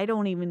that I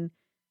don't even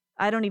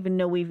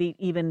know we've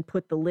even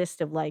put the list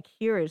of like,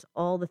 here is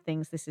all the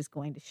things this is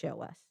going to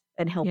show us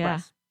and help Yeah.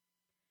 us.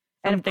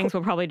 And Some of course, things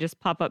will probably just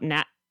pop up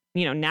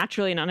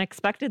naturally and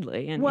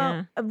unexpectedly. And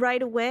well, yeah.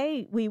 right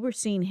away we were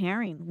seeing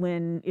herring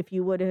when if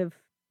you would have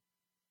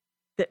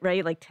that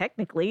right, like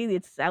technically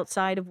it's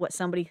outside of what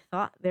somebody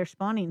thought their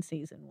spawning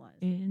season was.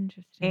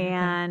 Interesting. Okay.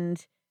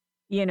 And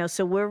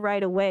so we're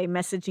right away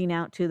messaging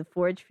out to the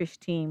forage fish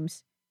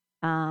teams,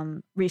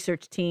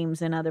 research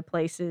teams and other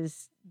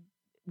places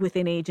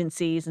within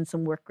agencies and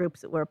some work groups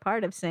that we're a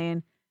part of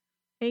saying,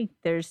 hey,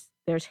 there's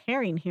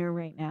herring here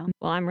right now.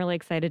 Well, I'm really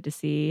excited to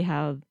see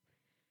how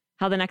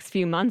the next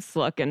few months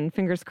look, and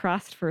fingers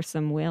crossed for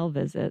some whale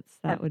visits.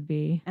 Ab- That'd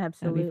be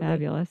Absolutely.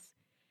 fabulous.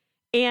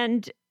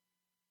 And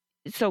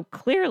so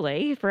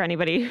clearly, for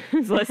anybody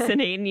who's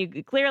listening,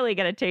 you clearly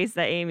get a taste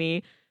that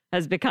Amy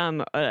has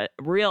become a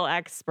real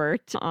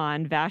expert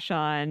on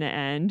Vashon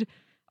and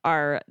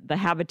the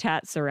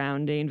habitat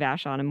surrounding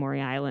Vashon and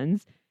Maury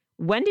Islands.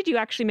 When did you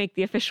actually make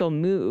the official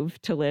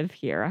move to live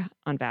here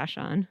on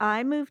Vashon?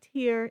 I moved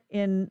here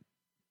in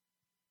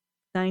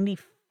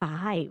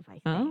 95, I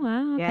think. Oh,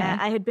 wow. Okay. Yeah,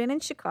 I had been in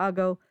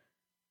Chicago,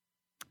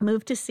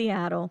 moved to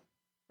Seattle,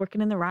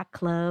 working in the rock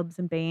clubs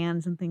and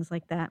bands and things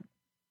like that,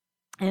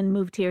 and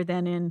moved here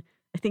then in,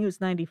 I think it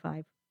was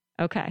 95.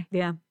 Okay.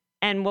 Yeah.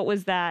 And what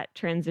was that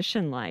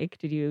transition like?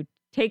 Did you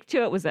take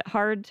to it? Was it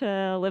hard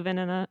to live in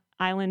an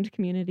island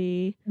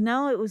community?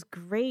 No, it was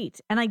great.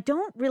 And I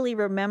don't really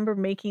remember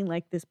making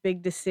like this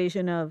big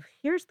decision of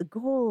here's the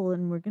goal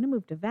and we're going to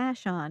move to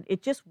Vashon.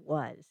 It just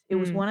was. It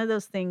was one of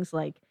those things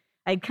like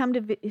I'd come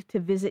to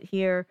visit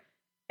here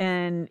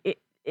and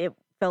it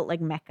felt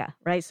like Mecca,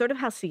 right? Sort of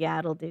how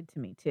Seattle did to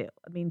me too.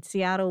 I mean,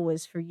 Seattle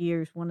was for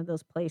years one of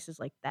those places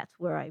like that's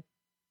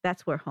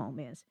where home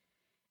is.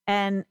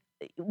 And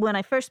when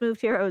I first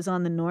moved here, I was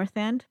on the north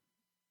end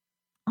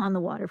on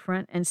the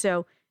waterfront. And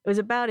so it was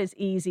about as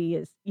easy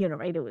as,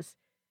 right? It was,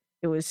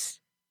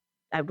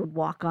 I would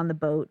walk on the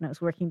boat and I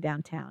was working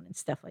downtown and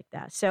stuff like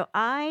that. So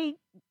I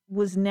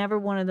was never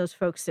one of those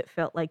folks that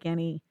felt like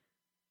any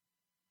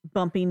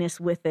bumpiness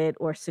with it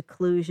or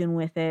seclusion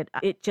with it.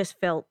 It just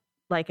felt,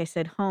 like I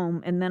said,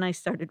 home. And then I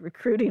started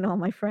recruiting all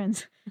my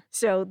friends.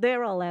 So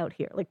they're all out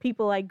here. Like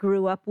people I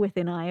grew up with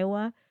in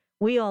Iowa,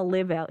 we all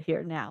live out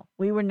here now.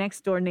 We were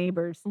next door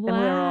neighbors and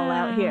we're all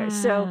out here.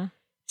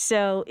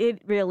 So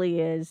it really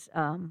is,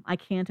 I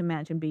can't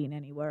imagine being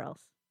anywhere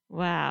else.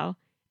 Wow.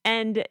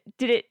 And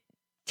did it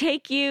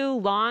take you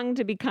long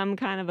to become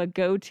kind of a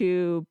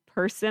go-to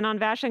person on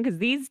Vashon? Because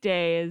these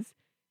days,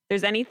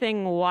 there's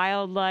anything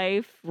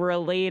wildlife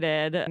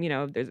related,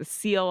 there's a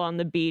seal on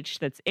the beach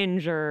that's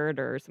injured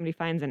or somebody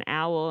finds an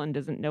owl and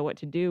doesn't know what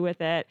to do with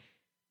it.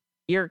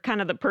 You're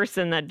kind of the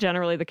person that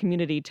generally the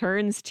community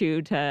turns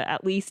to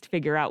at least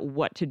figure out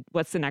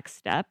what's the next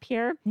step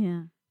here.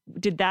 Yeah.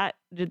 Did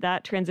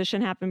that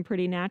transition happen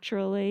pretty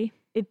naturally?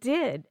 It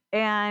did.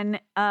 And,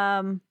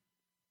 I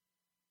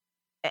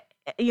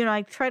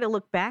try to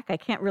look back. I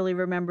can't really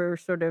remember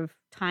sort of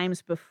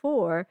times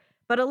before,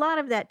 but a lot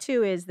of that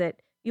too is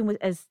that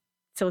as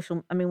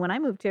when I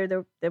moved here,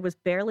 there was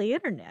barely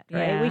internet,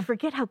 right? Yeah. We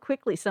forget how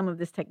quickly some of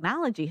this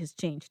technology has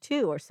changed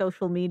too, or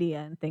social media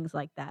and things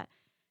like that.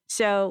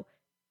 So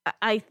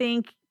I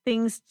think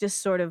things just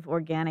sort of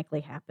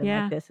organically happen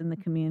like this in the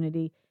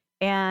community.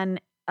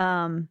 And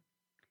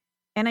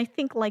I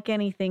think like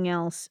anything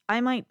else, I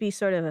might be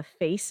sort of a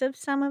face of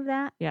some of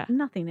that. Yeah.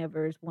 Nothing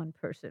ever is one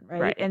person,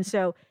 right? Right. And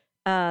so,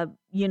 and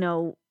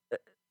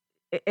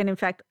in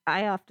fact,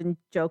 I often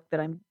joke that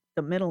I'm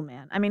the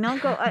middleman. I mean, I'll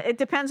go, it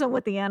depends on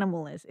what the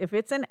animal is. If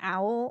it's an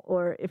owl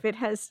or if it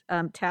has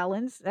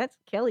talons, that's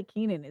Kelly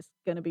Keenan is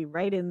going to be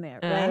right in there,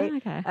 right?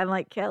 Okay. I'm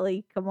like,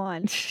 Kelly, come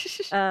on.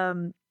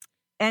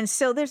 And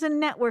so there's a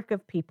network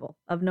of people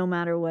of no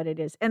matter what it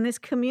is. And this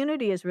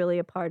community is really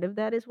a part of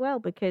that as well,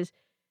 because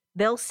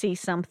they'll see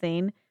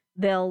something,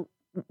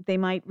 they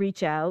might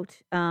reach out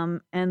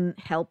and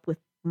help with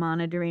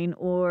monitoring,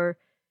 or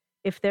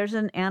if there's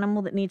an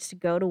animal that needs to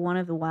go to one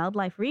of the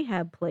wildlife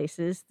rehab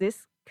places,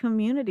 this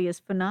community is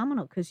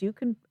phenomenal because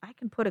I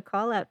can put a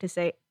call out to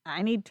say,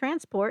 I need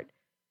transport.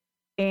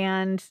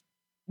 And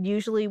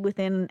usually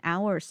within an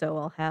hour or so,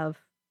 I'll have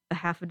a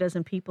half a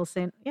dozen people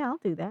saying, yeah, I'll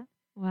do that.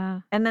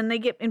 Wow. And then they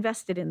get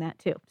invested in that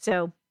too.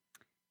 So,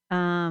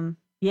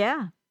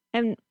 yeah.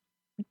 And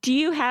do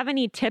you have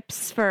any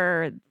tips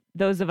for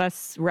those of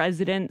us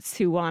residents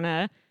who want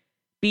to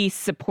be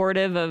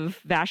supportive of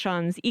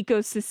Vashon's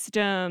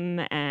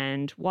ecosystem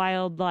and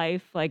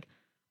wildlife? Like,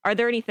 are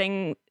there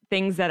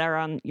things that are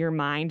on your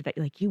mind that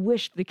like you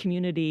wish the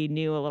community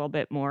knew a little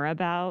bit more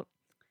about?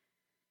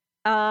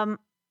 Not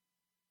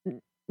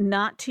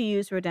to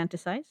use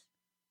rodenticides.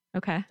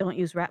 Okay. Don't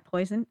use rat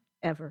poison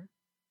ever.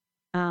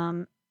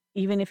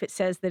 Even if it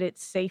says that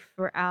it's safe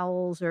for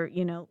owls or,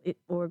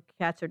 or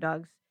cats or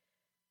dogs,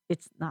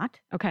 it's not.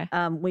 Okay.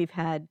 We've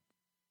had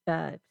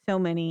so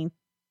many,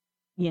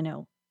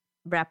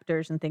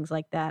 raptors and things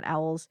like that,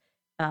 owls.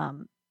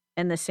 And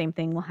the same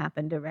thing will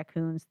happen to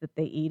raccoons, that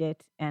they eat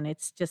it. And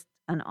it's just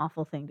an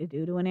awful thing to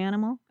do to an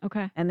animal.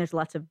 Okay. And there's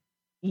lots of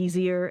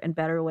easier and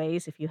better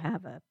ways if you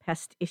have a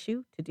pest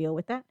issue to deal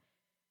with that.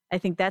 I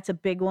think that's a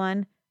big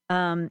one.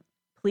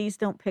 Please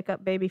don't pick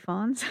up baby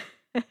fawns.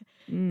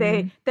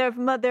 Their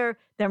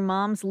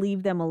moms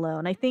leave them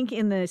alone. I think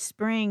in the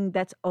spring,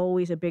 that's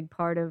always a big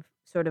part of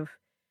sort of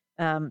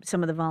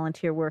some of the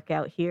volunteer work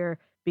out here,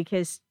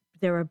 because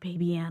there are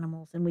baby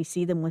animals and we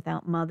see them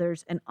without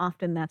mothers, and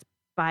often that's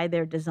by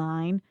their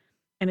design,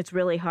 and it's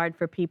really hard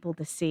for people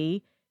to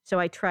see. So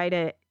I try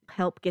to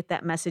help get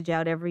that message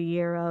out every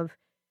year of,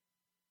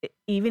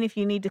 even if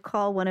you need to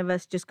call one of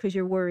us just because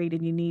you're worried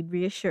and you need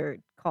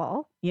reassured,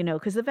 call,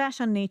 because the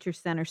Vashon Nature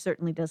Center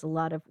certainly does a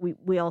lot of,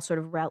 we all sort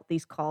of route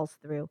these calls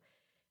through.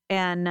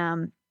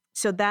 And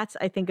so that's,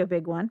 I think, a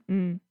big one.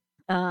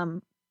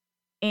 And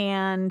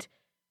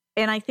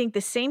I think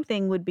the same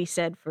thing would be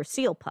said for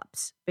seal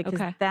pups,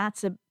 because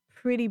that's a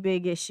pretty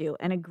big issue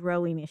and a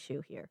growing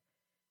issue here.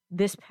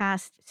 This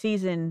past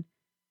season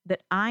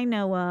that I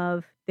know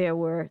of, there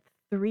were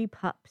 3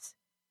 pups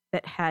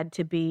that had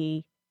to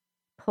be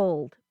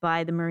pulled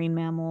by the marine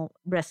mammal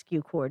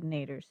rescue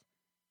coordinators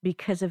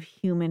because of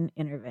human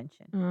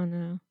intervention. Oh,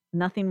 no.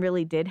 Nothing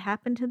really did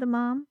happen to the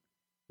mom.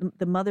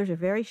 The mothers are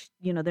very,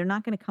 they're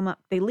not going to come up.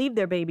 They leave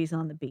their babies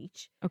on the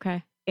beach.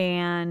 Okay.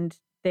 And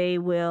they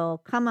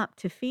will come up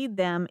to feed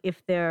them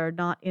if they're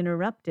not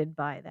interrupted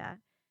by that.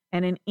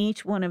 And in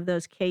each one of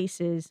those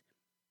cases,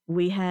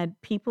 we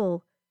had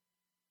people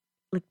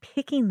like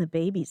picking the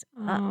babies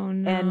up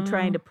and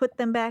trying to put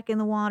them back in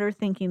the water,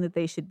 thinking that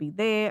they should be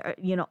there,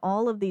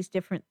 all of these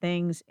different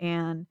things.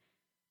 And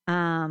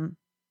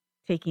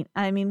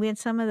we had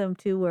some of them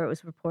too where it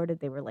was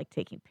reported they were like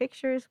taking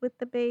pictures with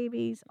the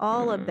babies,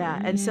 all of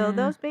that. And so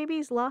those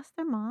babies lost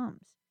their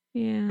moms.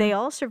 Yeah. They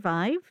all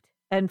survived.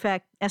 In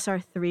fact,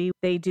 SR3,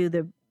 they do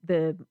the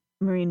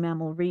marine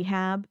mammal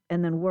rehab,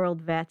 and then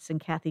World Vets and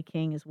Kathy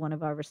King is one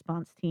of our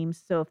response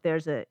teams. So if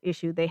there's an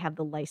issue, they have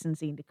the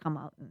licensing to come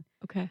out and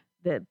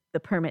the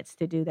permits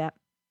to do that.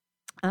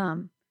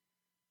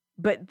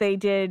 But they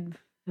did,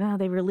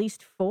 they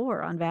released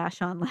 4 on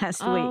Vashon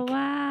last week.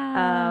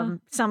 Wow.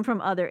 Some from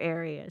other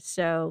areas.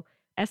 So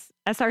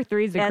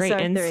SR3 is a great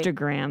SR3.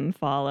 Instagram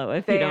follow.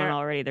 If you don't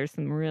already, there's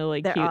some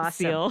really cute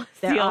awesome.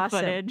 seal awesome.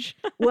 footage.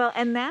 Well,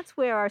 and that's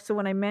where so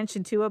when I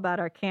mentioned too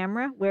about our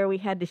camera, where we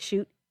had to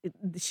shoot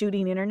the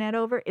shooting internet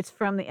over, it's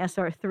from the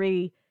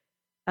SR3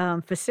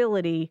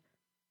 facility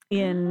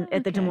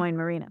at the Des Moines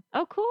Marina.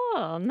 Oh,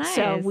 cool. Nice.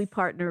 So we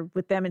partner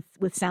with them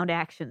with sound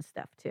action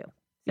stuff too.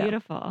 So,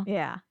 beautiful.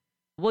 Yeah.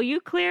 Well,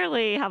 you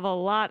clearly have a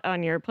lot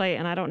on your plate,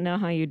 and I don't know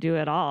how you do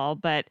it all,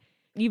 but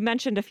you've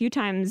mentioned a few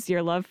times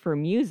your love for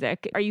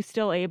music. Are you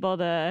still able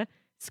to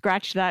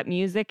scratch that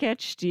music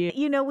itch? Do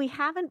you? We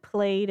haven't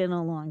played in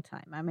a long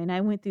time. I mean,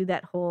 I went through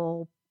that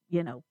whole,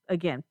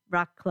 again,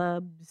 rock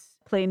clubs,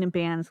 playing in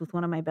bands with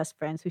one of my best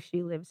friends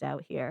she lives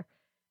out here.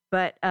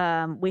 But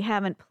we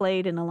haven't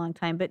played in a long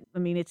time. But I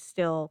mean, it's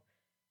still,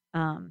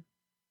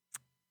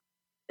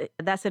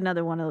 that's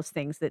another one of those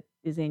things that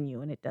is in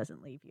you and it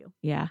doesn't leave you.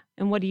 Yeah.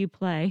 And what do you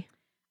play?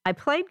 I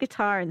played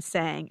guitar and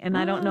sang, and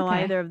I don't know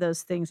either of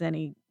those things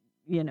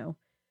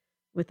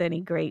with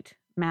any great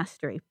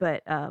mastery.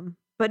 But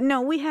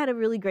no, we had a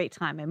really great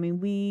time. I mean,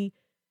 we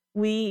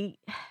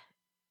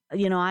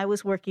I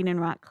was working in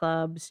rock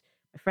clubs.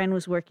 My friend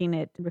was working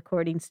at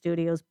recording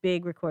studios,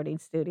 big recording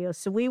studios.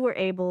 So we were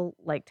able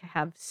to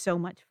have so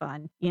much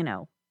fun,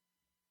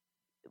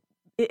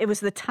 It was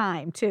the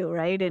time too,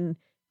 right? In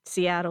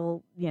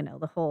Seattle,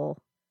 the whole,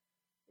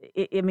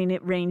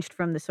 it ranged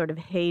from the sort of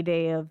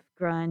heyday of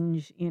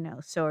grunge,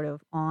 sort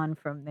of on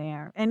from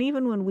there. And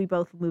even when we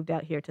both moved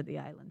out here to the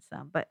island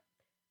some, but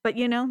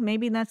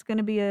maybe that's going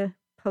to be a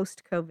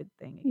post-COVID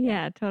thing again.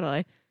 Yeah,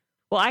 totally.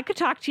 Well, I could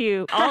talk to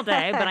you all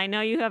day, but I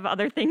know you have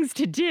other things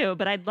to do.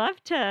 But I'd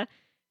love to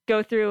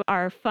go through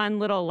our fun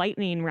little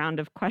lightning round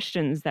of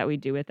questions that we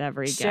do with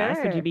every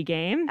guest. Would you be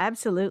game?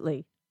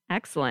 Absolutely.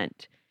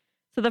 Excellent.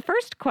 So the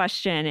first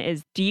question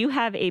is, do you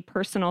have a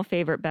personal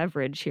favorite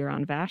beverage here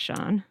on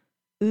Vashon?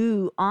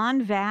 Ooh,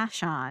 on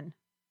Vashon.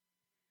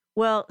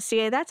 Well,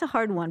 see, that's a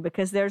hard one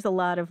because there's a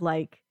lot of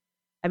we're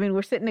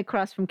sitting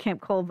across from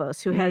Camp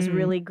Colvos, who has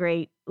really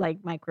great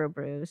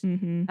microbrews.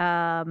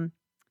 Mm-hmm.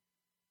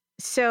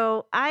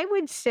 So I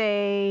would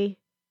say,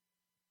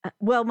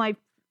 well,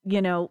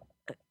 you know,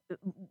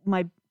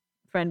 my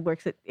friend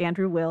works at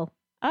Andrew Will.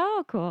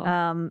 Oh, cool.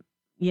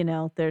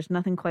 There's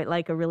nothing quite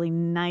like a really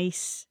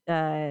nice,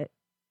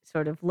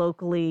 sort of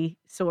locally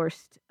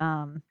sourced,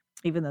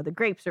 even though the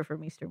grapes are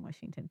from Eastern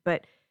Washington,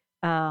 but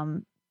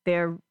um,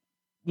 they're,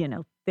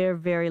 their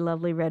very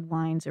lovely red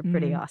wines are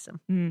pretty Mm. awesome.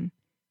 Mm.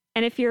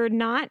 And if you're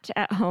not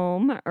at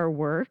home or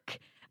work,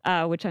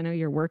 which I know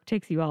your work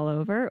takes you all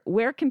over,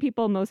 where can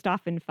people most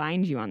often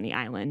find you on the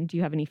island? Do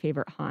you have any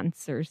favorite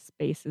haunts or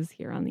spaces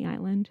here on the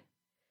island?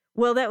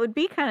 Well, that would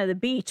be kind of the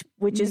beach,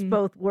 which is Mm.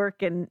 both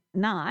work and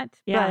not.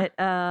 Yeah.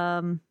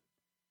 But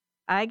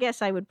I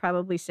guess I would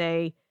probably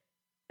say,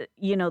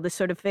 the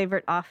sort of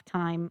favorite off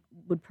time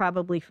would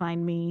probably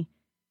find me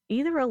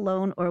either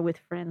alone or with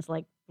friends,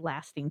 like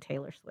blasting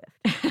Taylor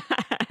Swift.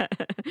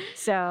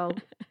 So,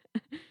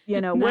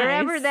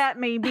 wherever Nice. that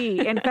may be.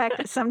 In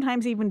fact,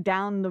 sometimes even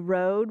down the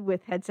road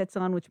with headsets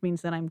on, which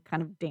means that I'm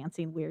kind of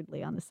dancing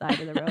weirdly on the side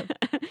of the road.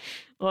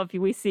 Well, if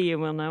we see you,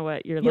 we'll know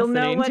what you're You'll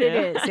know listening what to.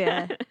 it is,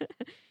 yeah.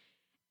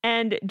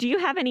 And do you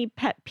have any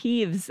pet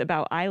peeves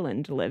about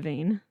island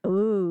living?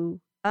 Ooh.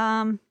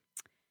 I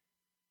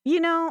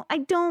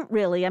don't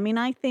really. I mean,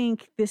 I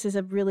think this is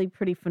a really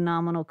pretty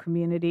phenomenal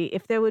community.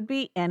 If there would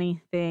be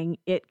anything,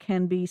 it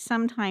can be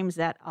sometimes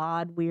that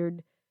odd,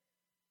 weird,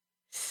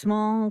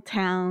 small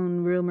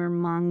town rumor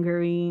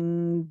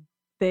mongering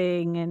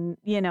thing. And,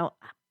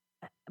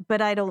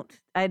 but I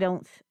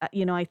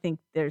think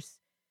there's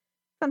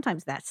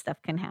sometimes that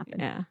stuff can happen.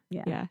 Yeah.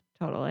 Yeah. Yeah,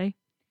 totally.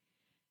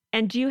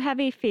 And do you have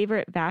a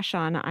favorite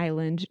Vashon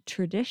Island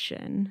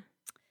tradition?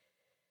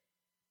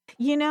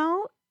 You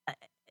know,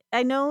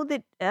 I know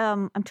that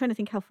I'm trying to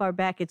think how far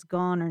back it's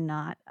gone or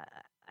not.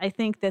 I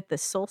think that the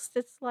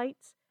solstice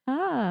lights,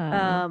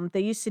 Oh,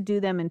 they used to do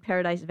them in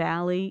Paradise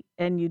Valley,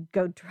 and you'd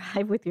go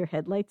drive with your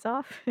headlights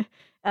off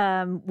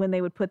when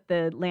they would put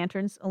the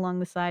lanterns along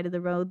the side of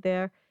the road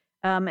there.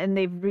 And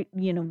they've,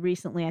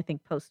 recently, I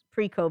think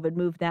pre-COVID,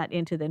 moved that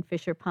into the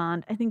Fisher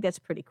Pond. I think that's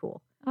pretty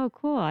cool. oh,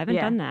 cool. I haven't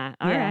Yeah. done that.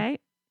 All Yeah.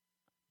 right.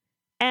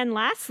 And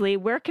lastly,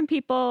 where can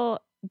people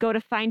go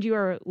to find you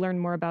or learn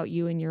more about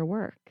you and your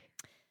work?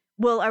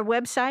 Well, our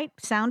website,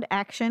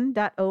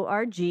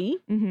 soundaction.org,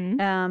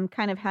 Mm-hmm.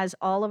 kind of has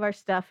all of our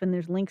stuff, and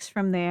there's links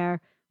from there.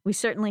 We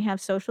certainly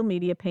have social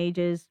media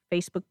pages.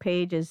 Facebook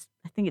page is,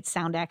 I think it's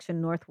Sound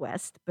Action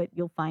Northwest, but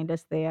you'll find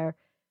us there.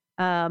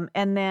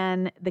 And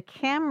then the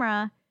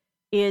camera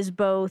is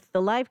both,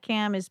 the live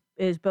cam is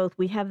both,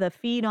 we have the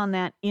feed on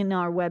that in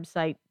our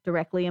website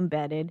directly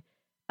embedded,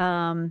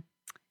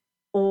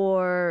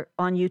 or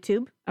on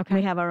YouTube. Okay.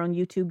 We have our own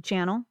YouTube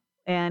channel,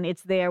 and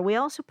it's there. We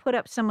also put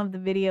up some of the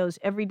videos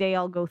every day.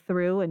 I'll go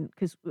through, and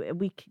because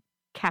we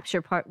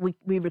capture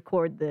we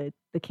record the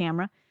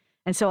camera,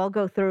 and so I'll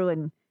go through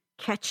and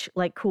catch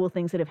like cool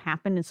things that have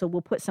happened, and so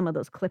we'll put some of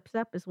those clips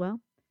up as well.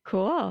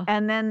 Cool.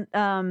 And then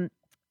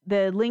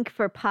the link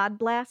for Pod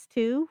Blast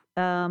too,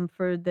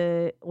 for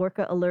the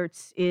Orca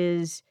alerts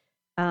is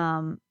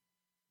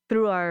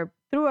through our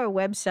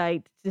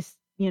website. Just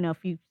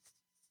if you,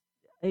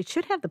 it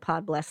should have the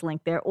Pod Blast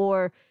link there,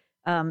 or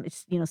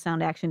it's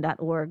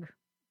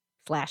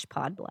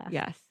soundaction.org/podblast.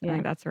 Yes, I Yeah.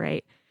 think that's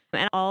right.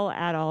 And I'll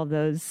add all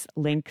those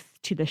links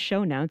to the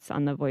show notes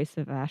on the Voice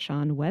of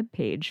Vashon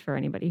webpage for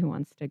anybody who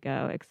wants to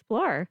go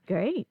explore.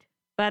 Great.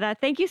 But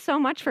thank you so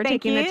much for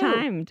Thank taking the you.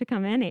 time to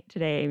come in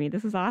today, Amy.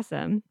 This is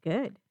awesome.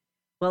 Good.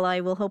 Well,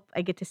 I will hope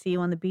I get to see you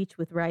on the beach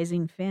with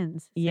rising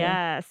fins. So.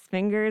 Yes,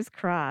 fingers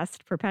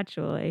crossed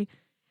perpetually.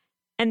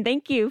 And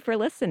thank you for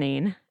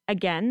listening.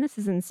 Again, this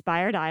is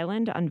Inspired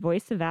Island on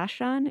Voice of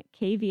Vashon,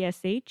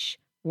 KVSH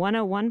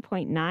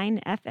 101.9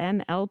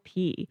 FM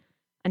LP.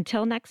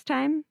 Until next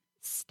time,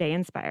 stay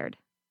inspired.